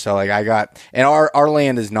whatsoever. So our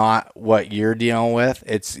land is not what you're dealing with.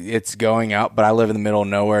 It's going up, but I live in the middle of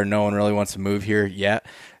nowhere. No one really wants to move here yet.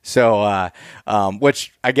 So,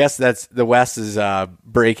 which I guess that's the West is,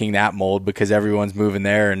 breaking that mold because everyone's moving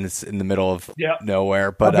there and it's in the middle of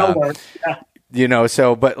nowhere. But,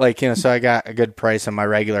 but like, so I got a good price on my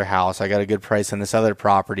regular house. I got a good price on this other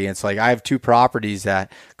property. And it's like, I have two properties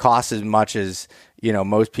that cost as much as,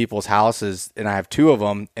 most people's houses. And I have two of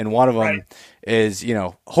them, and one of them is,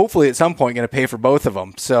 hopefully at some point going to pay for both of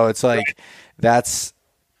them. So it's like,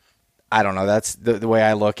 I don't know. That's the way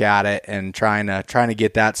I look at it, and trying to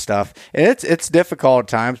get that stuff. And it's difficult at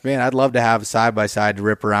times, man. I'd love to have a side by side to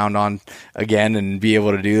rip around on again and be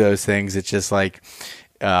able to do those things. It's just like,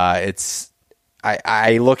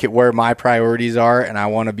 I look at where my priorities are, and I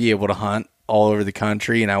want to be able to hunt all over the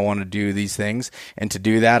country, and I want to do these things. And to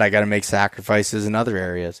do that, I got to make sacrifices in other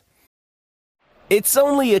areas. It's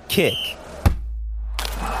only a kick,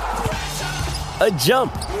 a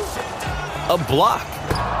jump, a block.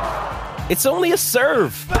 It's only a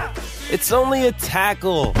serve. It's only a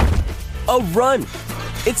tackle, a run.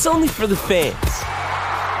 It's only for the fans.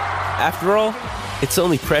 After all, it's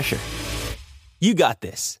only pressure. You got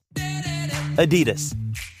this. Adidas.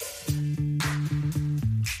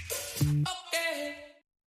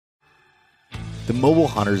 The Mobile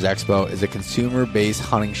Hunters Expo is a consumer-based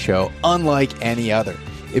hunting show unlike any other.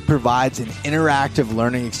 It provides an interactive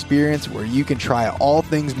learning experience where you can try all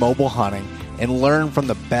things mobile hunting and learn from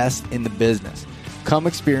the best in the business. Come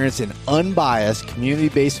experience an unbiased,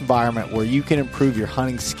 community-based environment where you can improve your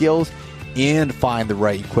hunting skills and find the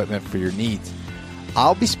right equipment for your needs.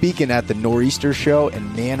 I'll be speaking at the Nor'easter Show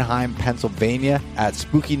in Manheim, Pennsylvania at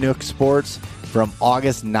Spooky Nook Sports from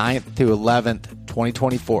August 9th to 11th,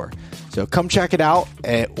 2024. So come check it out,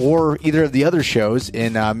 or either of the other shows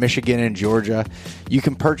in Michigan and Georgia. You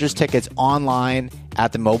can purchase tickets online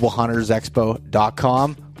at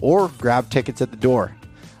themobilehuntersexpo.com or grab tickets at the door.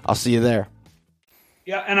 I'll see you there.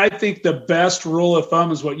 Yeah, and I think the best rule of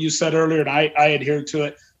thumb is what you said earlier, and I adhere to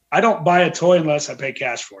it. I don't buy a toy unless I pay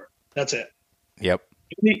cash for it. That's it. Yep.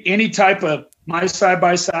 Any type of my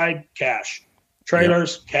side-by-side, cash.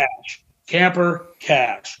 Trailers, cash. Camper,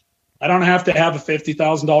 cash. I don't have to have a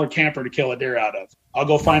 $50,000 camper to kill a deer out of. I'll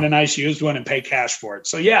go find a nice used one and pay cash for it.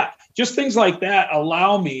 So, yeah, just things like that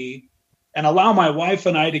allow me and allow my wife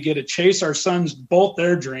and I to get to chase our sons, both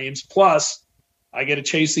their dreams. Plus, I get to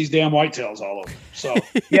chase these damn whitetails all over. So,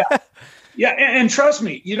 yeah. Yeah, and trust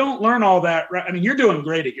me, you don't learn all that. Right? I mean, you're doing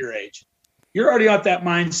great at your age. You're already got that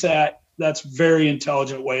mindset. That's a very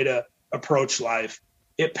intelligent way to approach life.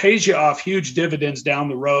 It pays you off huge dividends down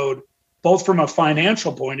the road, both from a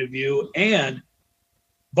financial point of view and,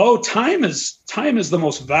 Bo, time is the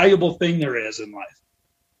most valuable thing there is in life.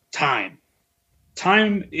 Time,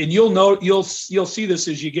 and you'll see this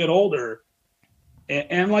as you get older,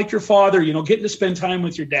 and like your father, getting to spend time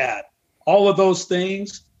with your dad, all of those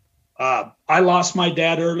things. I lost my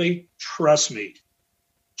dad early. Trust me,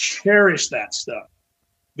 cherish that stuff,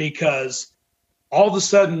 because all of a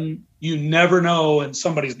sudden you never know when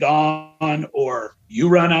somebody's gone or you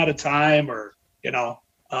run out of time, or,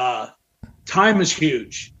 time is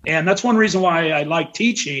huge. And that's one reason why I like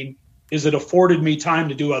teaching, is it afforded me time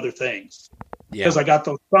to do other things. Because I got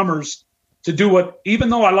those summers to do what, even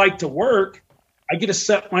though I like to work, I get to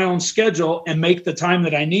set my own schedule and make the time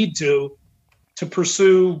that I need to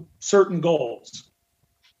pursue certain goals.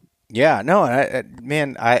 Yeah, no, I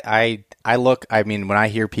look, I mean, when I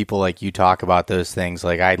hear people like you talk about those things,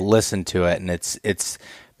 like I listen to it, and it's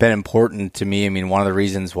been important to me. I mean, one of the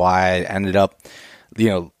reasons why I ended up,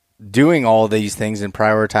 doing all these things and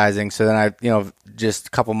prioritizing. So then I, just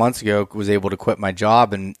a couple months ago was able to quit my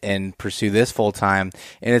job and pursue this full time.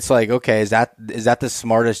 And it's like, okay, is that the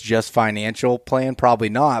smartest just financial plan? Probably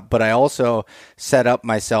not. But I also set up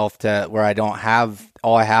myself to where I don't have,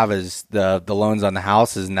 all I have is the loans on the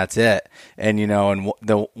houses, and that's it. And, and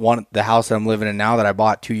the house that I'm living in now that I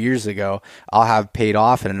bought 2 years ago, I'll have paid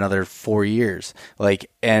off in another 4 years.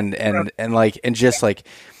 Like, and just like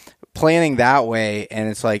planning that way. And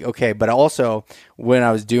it's like, okay, but also when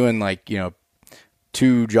I was doing like,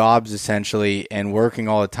 2 jobs essentially and working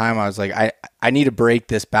all the time, I was like, I need to break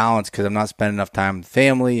this balance, because I'm not spending enough time with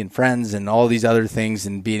family and friends and all these other things,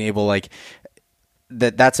 and being able, like,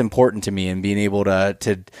 that's important to me, and being able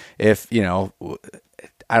to if,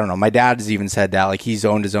 I don't know, my dad's even said that, like, he's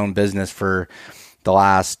owned his own business for the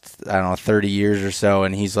last, 30 years or so.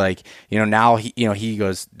 And he's like, now he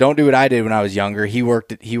goes, don't do what I did when I was younger. He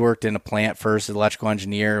worked in a plant first, an electrical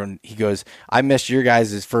engineer. And he goes, I missed your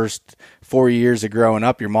guys' first 4 years of growing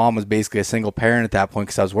up. Your mom was basically a single parent at that point,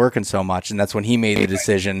 because I was working so much. And that's when he made the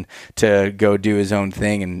decision to go do his own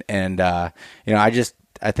thing. And I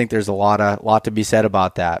think there's a lot to be said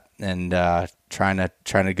about that. And, trying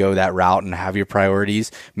to go that route and have your priorities,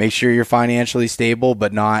 make sure you're financially stable,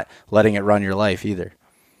 but not letting it run your life either.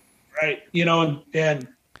 Right. And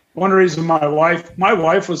one reason my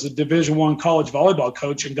wife was a Division I college volleyball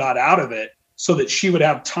coach and got out of it so that she would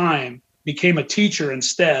have time, became a teacher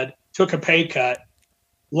instead, took a pay cut,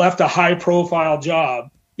 left a high profile job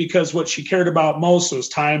because what she cared about most was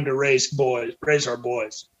time to raise our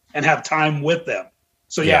boys and have time with them.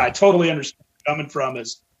 So yeah, I totally understand where you're coming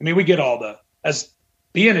from. We get as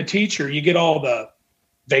being a teacher, you get all the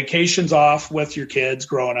vacations off with your kids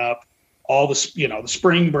growing up, all the, the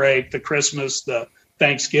spring break, the Christmas, the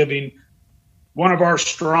Thanksgiving. One of our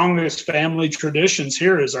strongest family traditions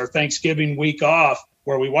here is our Thanksgiving week off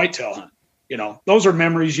where we whitetail hunt. Those are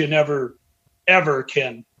memories you never, ever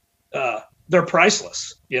can, they're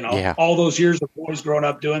priceless, all those years of boys growing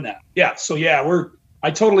up doing that. Yeah. So yeah,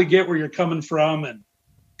 I totally get where you're coming from, and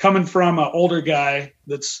coming from an older guy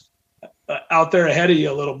that's out there ahead of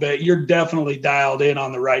you a little bit, you're definitely dialed in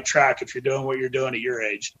on the right track if you're doing what you're doing at your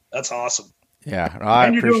age. That's awesome. Yeah.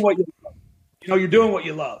 And you're doing what you love. You're doing what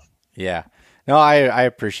you love. Yeah. No, I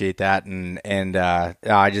appreciate that. And I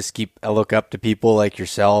look up to people like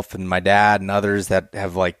yourself and my dad and others that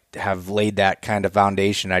have laid that kind of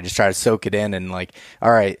foundation. I just try to soak it in and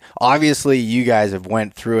all right, obviously you guys have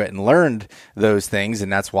went through it and learned those things.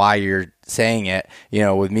 And that's why you're saying it.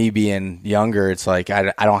 With me being younger, it's like,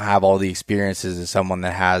 I don't have all the experiences of someone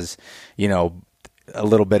that has, a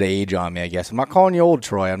little bit of age on me, I guess. I'm not calling you old,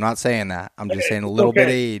 Troy. I'm not saying that. I'm just saying a little bit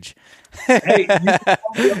of age. Hey,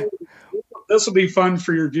 this will be fun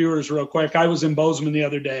for your viewers real quick. I was in Bozeman the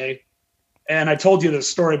other day, and I told you this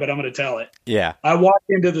story, but I'm going to tell it. Yeah. I walked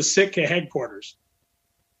into the Sitka headquarters,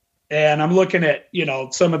 and I'm looking at,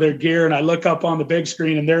 some of their gear, and I look up on the big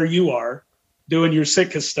screen, and there you are doing your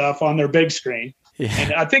Sitka stuff on their big screen. Yeah.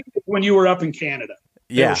 And I think when you were up in Canada.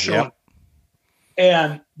 Yeah. Yep.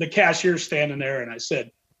 And the cashier's standing there, and I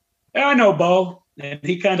said, "Hey, I know Bo." And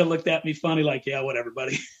he kind of looked at me funny, like, "Yeah, whatever,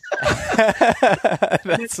 buddy."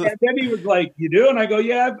 And then he was like, "You do?" And I go,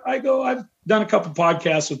 "Yeah." I've done a couple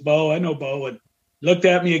podcasts with Bo. I know Bo. And looked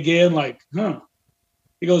at me again like, "Huh."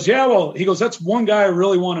 He goes, "Yeah, well," he goes, "that's one guy I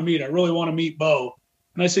really want to meet. I really want to meet Bo."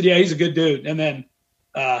 And I said, "Yeah, he's a good dude." And then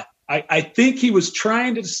I think he was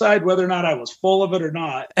trying to decide whether or not I was full of it or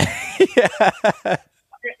not. Yeah.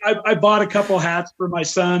 I bought a couple hats for my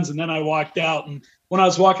sons, and then I walked out. And when I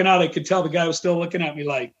was walking out, I could tell the guy was still looking at me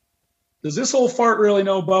like, "Does this old fart really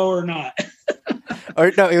know Bo or not?"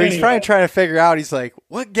 Or no, he was probably trying to figure out. He's like,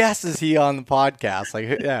 "What guest is he on the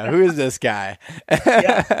podcast? Who is this guy?"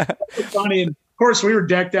 Yeah, that's funny. And of course, we were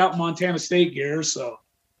decked out in Montana State gear, so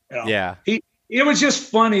yeah. It was just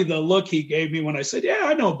funny the look he gave me when I said, "Yeah,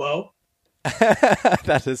 I know Bo."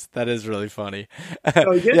 That is really funny.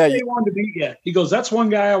 So he didn't say he wanted to meet you. He goes, "That's one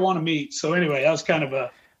guy I want to meet." So anyway, that was kind of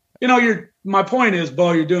my point is,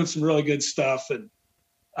 Bo, you're doing some really good stuff. And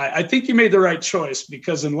I think you made the right choice,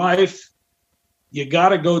 because in life, you got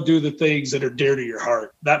to go do the things that are dear to your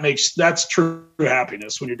heart. That's true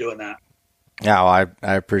happiness when you're doing that. Yeah, well,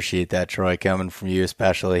 I appreciate that, Troy, coming from you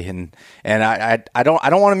especially, and I don't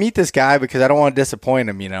want to meet this guy because I don't want to disappoint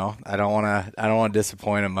him. I don't want to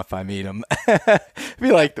disappoint him if I meet him.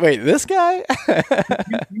 Be like, "Wait, this guy?"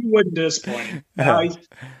 You wouldn't disappoint him.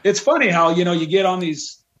 It's funny how you get on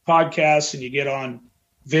these podcasts and you get on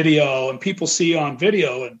video, and people see you on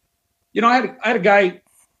video, and I had a guy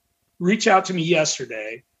reach out to me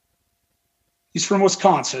yesterday. He's from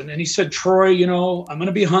Wisconsin, and he said, "Troy, I'm going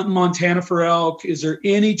to be hunting Montana for elk. Is there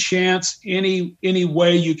any chance, any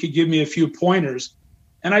way you could give me a few pointers?"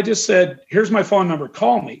 And I just said, "Here's my phone number.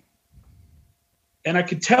 Call me." And I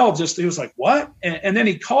could tell he was like, "What?" And then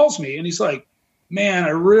he calls me, and he's like, "Man,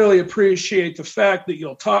 I really appreciate the fact that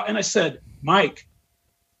you'll talk." And I said, "Mike,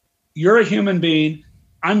 you're a human being.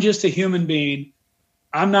 I'm just a human being.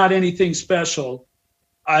 I'm not anything special.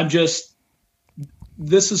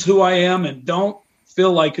 This is who I am, and don't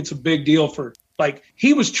feel like it's a big deal for,"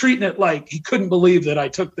 he was treating it like he couldn't believe that I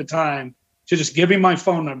took the time to just give him my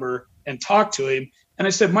phone number and talk to him. And I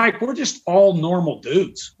said, "Mike, we're just all normal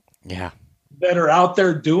dudes." Yeah. That are out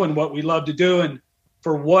there doing what we love to do. And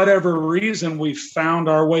for whatever reason, we found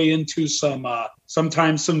our way into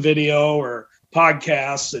sometimes some video or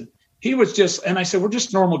podcasts. And he was and I said, "We're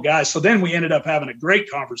just normal guys." So then we ended up having a great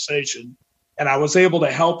conversation. And I was able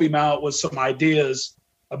to help him out with some ideas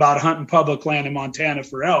about hunting public land in Montana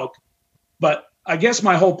for elk. But I guess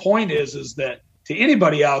my whole point is that to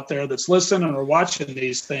anybody out there that's listening or watching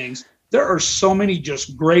these things, there are so many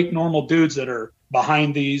just great normal dudes that are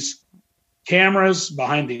behind these cameras,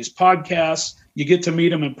 behind these podcasts. You get to meet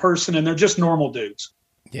them in person, and they're just normal dudes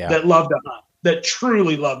that love to hunt, that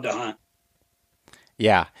truly love to hunt.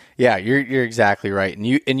 Yeah. Yeah. You're exactly right. And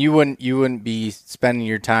you wouldn't be spending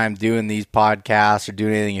your time doing these podcasts or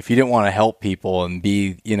doing anything if you didn't want to help people and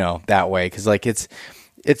be, that way. 'Cause like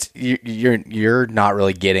you're not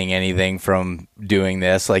really getting anything from doing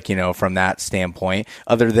this, like, from that standpoint,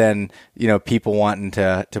 other than, people wanting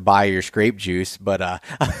to buy your scrape juice. But,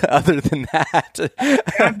 other than that,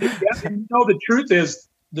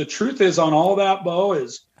 the truth is on all that, Bo,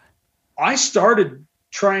 is I started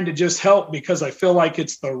trying to just help because I feel like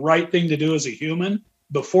it's the right thing to do as a human.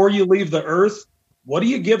 Before you leave the earth, what are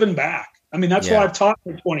you giving back? I mean, that's why I've taught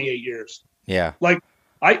for 28 years. Yeah. Like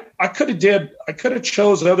I could have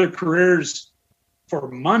chose other careers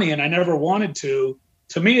for money, and I never wanted to.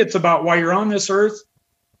 To me, it's about while you're on this earth,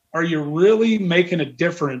 are you really making a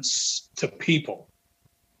difference to people?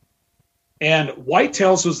 And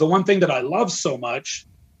whitetails was the one thing that I love so much.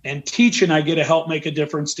 And teaching, I get to help make a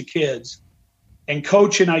difference to kids. And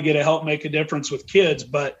coaching, I get to help make a difference with kids.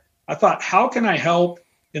 But I thought, how can I help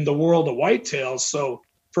in the world of whitetails? So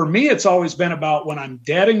for me, it's always been about when I'm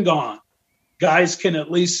dead and gone, guys can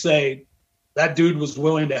at least say that dude was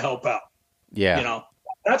willing to help out. Yeah.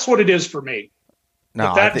 That's what it is for me.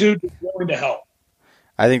 No, that dude was willing to help.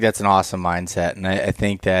 I think that's an awesome mindset. And I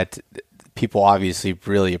think that people obviously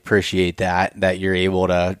really appreciate that you're able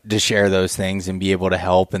to share those things and be able to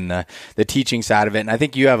help in the teaching side of it. And I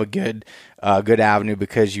think you have a good avenue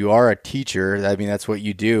because you are a teacher. I mean, that's what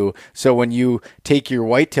you do. So when you take your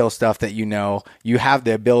whitetail stuff that you have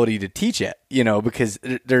the ability to teach it, because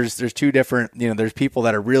there's two different, there's people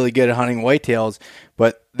that are really good at hunting whitetails,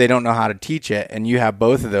 but they don't know how to teach it. And you have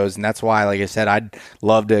both of those. And that's why, like I said, I'd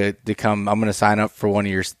love to come. I'm going to sign up for one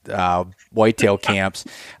of your whitetail camps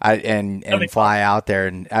and fly out there.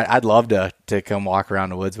 And I'd love to come walk around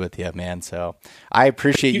the woods with you, man. So I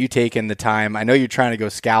appreciate you taking the time. I know you're trying to go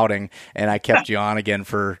scouting, and I kept you on again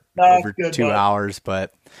for over 2 hours,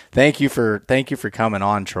 but thank you for coming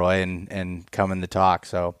on, Troy, and coming to talk.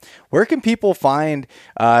 So where can people find,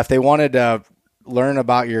 if they wanted to learn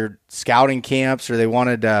about your scouting camps, or they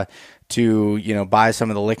wanted to buy some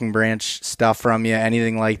of the Licking Branch stuff from you,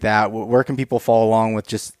 anything like that, where can people follow along with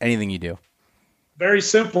just anything you do? Very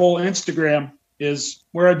simple. Instagram is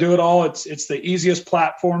where I do it all. It's the easiest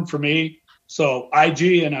platform for me. So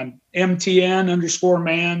IG, and I'm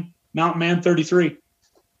MTN_man, Mountain Man 33.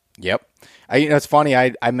 Yep. It's funny.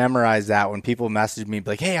 I memorized that when people message me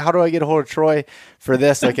like, "Hey, how do I get a hold of Troy for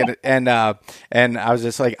this?" Like, and I was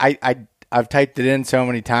just like, I've typed it in so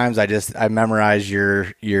many times. I memorized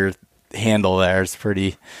your handle there. It's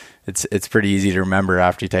pretty easy to remember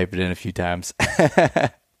after you type it in a few times.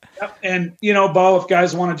 Yep. And Bo, if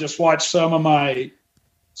guys want to just watch some of my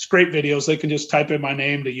scrape videos, they can just type in my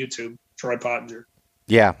name to YouTube, Troy Pottinger.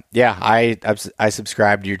 Yeah. I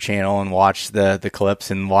subscribe to your channel and watch the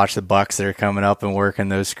clips and watch the bucks that are coming up and working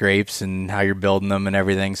those scrapes and how you're building them and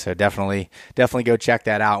everything. So definitely go check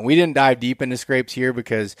that out. We didn't dive deep into scrapes here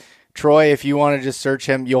because Troy, if you want to just search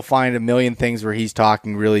him, you'll find a million things where he's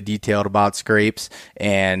talking really detailed about scrapes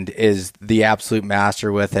and is the absolute master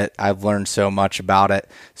with it. I've learned so much about it.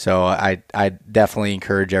 So I definitely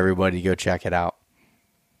encourage everybody to go check it out.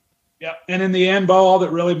 Yeah. And in the end, Bo, all that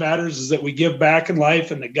really matters is that we give back in life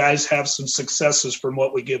and that guys have some successes from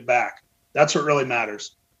what we give back. That's what really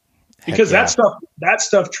matters. Because that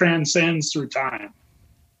stuff transcends through time.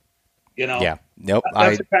 Yeah. Nope.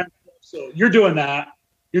 That's the kind of stuff. So you're doing that.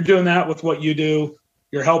 You're doing that with what you do.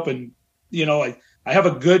 You're helping. I have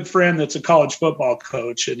a good friend that's a college football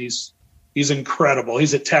coach, and he's incredible.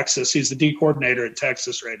 He's at Texas. He's the D coordinator at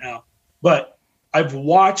Texas right now. But I've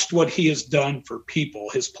watched what he has done for people,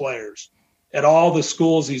 his players, at all the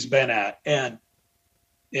schools he's been at. And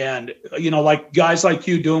like guys like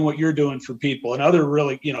you doing what you're doing for people, and other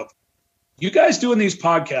really, you guys doing these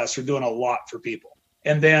podcasts are doing a lot for people.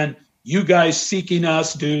 And then you guys seeking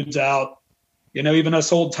us dudes out, even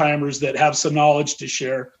us old timers that have some knowledge to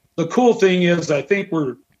share. The cool thing is I think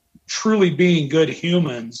we're truly being good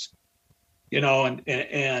humans,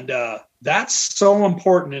 and that's so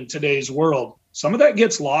important in today's world. Some of that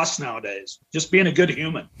gets lost nowadays, just being a good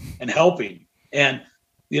human and helping. And,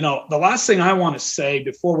 the last thing I want to say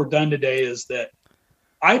before we're done today is that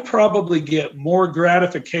I probably get more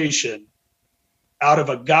gratification out of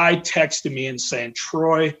a guy texting me and saying,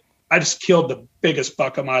 Troy, I just killed the biggest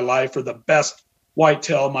buck of my life, or the best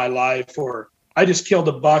whitetail of my life, or I just killed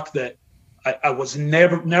a buck that I was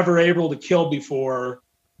never able to kill before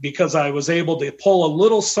because I was able to pull a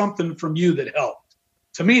little something from you that helped.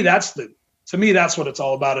 To me, that's what it's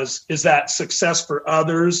all about is that success for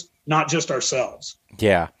others, not just ourselves.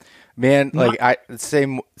 Yeah, man. Like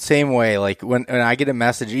same way. Like when I get a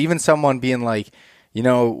message, even someone being like,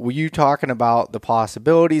 were you talking about the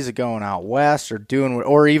possibilities of going out west or doing,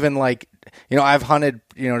 or even like, I've hunted,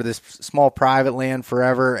 this small private land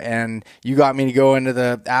forever, and you got me to go into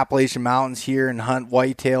the Appalachian Mountains here and hunt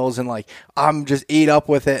whitetails, and like, I'm just ate up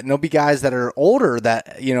with it. And there'll be guys that are older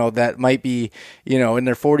that, that might be, in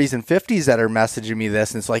their 40s and 50s that are messaging me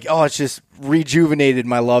this. And it's like, oh, it's just rejuvenated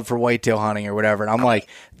my love for whitetail hunting or whatever. And I'm like,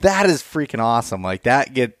 that is freaking awesome. Like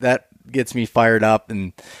that gets me fired up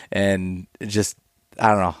and just, I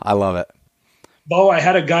don't know. I love it. Bo, I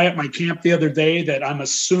had a guy at my camp the other day that I'm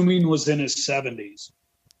assuming was in his 70s.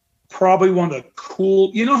 Probably one of the cool.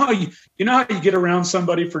 You know how you get around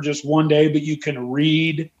somebody for just one day, but you can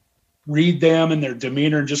read them and their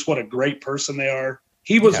demeanor and just what a great person they are.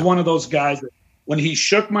 He was one of those guys that when he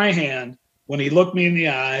shook my hand, when he looked me in the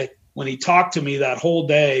eye, when he talked to me that whole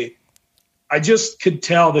day, I just could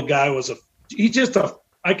tell the guy was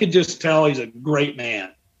I could just tell he's a great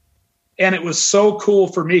man. And it was so cool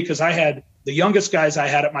for me because I had the youngest guys I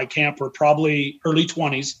had at my camp were probably early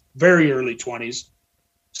 20s, very early 20s,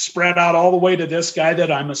 spread out all the way to this guy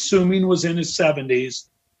that I'm assuming was in his 70s.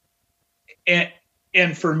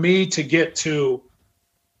 And for me to get to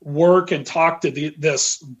work and talk to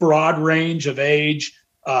this broad range of age,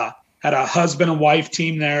 had a husband and wife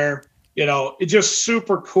team there, it's just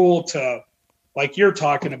super cool to, like you're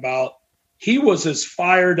talking about, he was as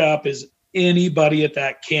fired up as anybody at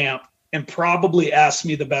that camp and probably asked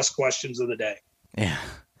me the best questions of the day. Yeah.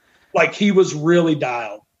 Like he was really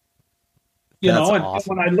dialed, and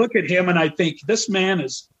awesome. when I look at him and I think this man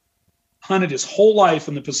has hunted his whole life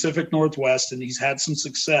in the Pacific Northwest and he's had some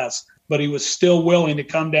success, but he was still willing to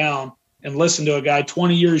come down and listen to a guy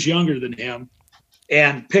 20 years younger than him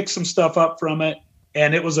and pick some stuff up from it.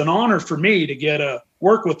 And it was an honor for me to get to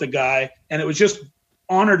work with the guy. And it was just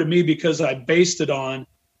honor to me because I based it on,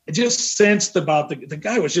 I just sensed about the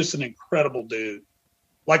guy was just an incredible dude.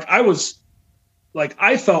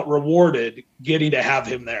 I felt rewarded getting to have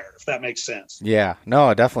him there, if that makes sense. Yeah, no,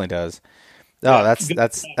 it definitely does. No,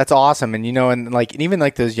 that's awesome. And, and even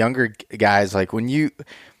like those younger guys, like when you're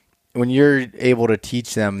able to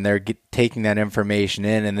teach them, they're taking that information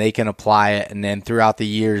in and they can apply it. And then throughout the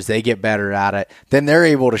years, they get better at it. Then they're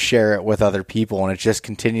able to share it with other people and it just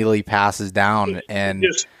continually passes down. And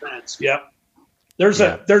just friends. Yeah. There's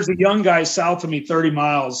a young guy south of me, 30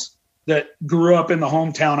 miles that grew up in the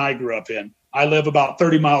hometown I grew up in. I live about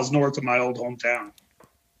 30 miles north of my old hometown.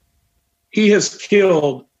 He has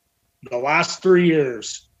killed the last 3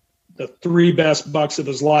 years, the 3 best bucks of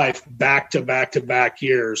his life, back to back to back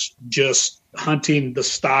years, just hunting the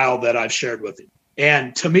style that I've shared with him.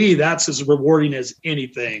 And to me, that's as rewarding as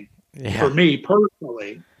anything for me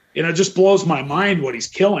personally. It just blows my mind what he's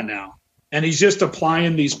killing now. And he's just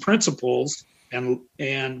applying these principles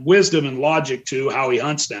and wisdom and logic to how he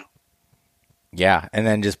hunts now. Yeah, and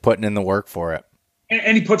then just putting in the work for it.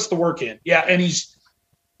 And he puts the work in. Yeah, and he's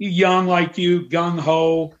young like you,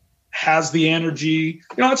 gung-ho, has the energy.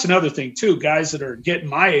 That's another thing, too. Guys that are getting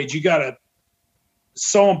my age,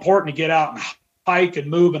 so important to get out and hike and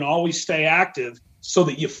move and always stay active so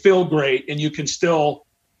that you feel great and you can still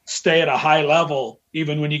stay at a high level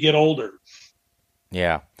even when you get older.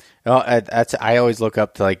 Yeah. Well, I always look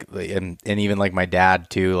up to and even like my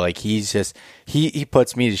dad too. Like he's just he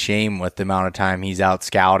puts me to shame with the amount of time he's out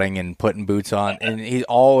scouting and putting boots on, and he's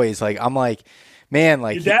always like, I'm like, man,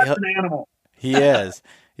 like your dad's an animal. He is,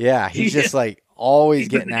 yeah. He's just like always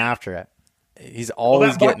getting after it. He's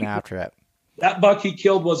always getting after it. That buck he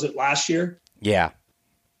killed, was it last year? Yeah,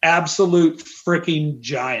 absolute freaking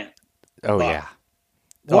giant. Oh buck.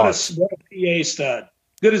 Yeah, what a PA stud.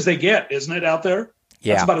 Good as they get, isn't it out there?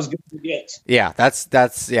 Yeah. That's about as good as it gets. Yeah,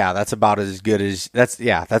 that's about as good as that's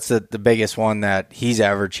the biggest one that he's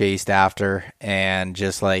ever chased after. And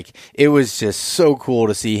just like, it was just so cool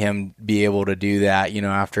to see him be able to do that,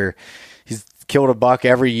 after he's killed a buck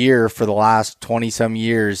every year for the last 20 some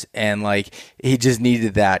years. And like, he just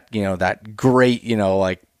needed that, that great,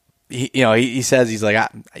 he says, he's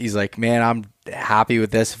like, man, I'm happy with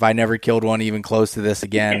this. If I never killed one even close to this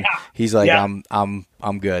again, he's like, I'm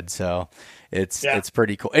good. So it's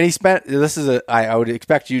pretty cool. And I would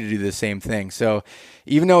expect you to do the same thing. So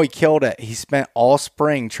even though he killed it, he spent all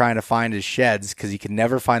spring trying to find his sheds because he could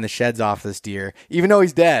never find the sheds off this deer, even though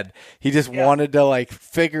he's dead. He just wanted to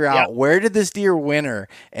figure out where did this deer winter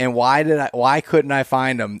and why couldn't I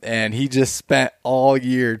find him? And he just spent all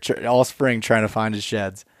spring trying to find his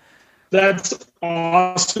sheds. That's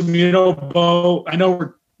awesome. Bo, I know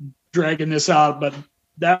we're dragging this out, but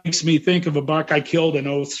that makes me think of a buck I killed in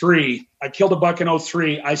 2003. I killed a buck in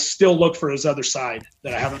 2003. I still look for his other side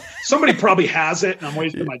that I haven't. Somebody probably has it, and I'm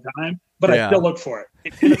wasting my time, but I still look for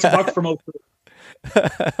it. And it's a buck from 2003.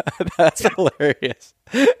 That's hilarious.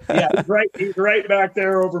 Yeah, he's right back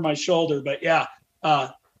there over my shoulder. But yeah,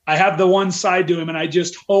 I have the one side to him, and I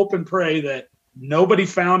just hope and pray that nobody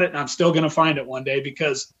found it, and I'm still going to find it one day,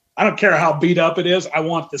 because I don't care how beat up it is. I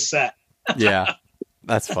want the set. Yeah,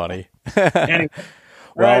 that's funny. Anyway,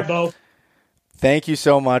 well, all right, Bo. Thank you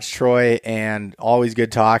so much, Troy, and always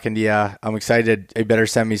good talking to you. I'm excited. You better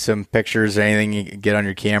send me some pictures or anything you can get on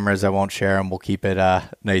your cameras. I won't share them. We'll keep it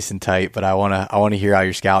nice and tight, but I want to hear how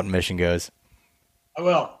your scouting mission goes. I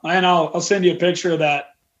will. And I'll send you a picture of that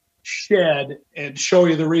shed and show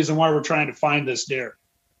you the reason why we're trying to find this deer.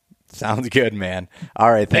 Sounds good, man.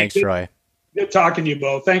 All right. Thanks, Troy. Good talking to you,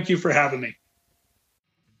 Bo. Thank you for having me.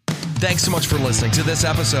 Thanks so much for listening to this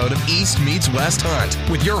episode of East Meets West Hunt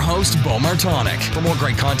with your host, Bo Martonic. For more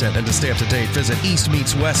great content and to stay up to date, visit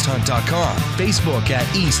eastmeetswesthunt.com, Facebook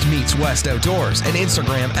at East Meets West Outdoors, and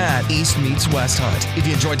Instagram at East Meets West Hunt. If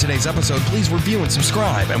you enjoyed today's episode, please review and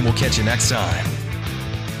subscribe, and we'll catch you next time.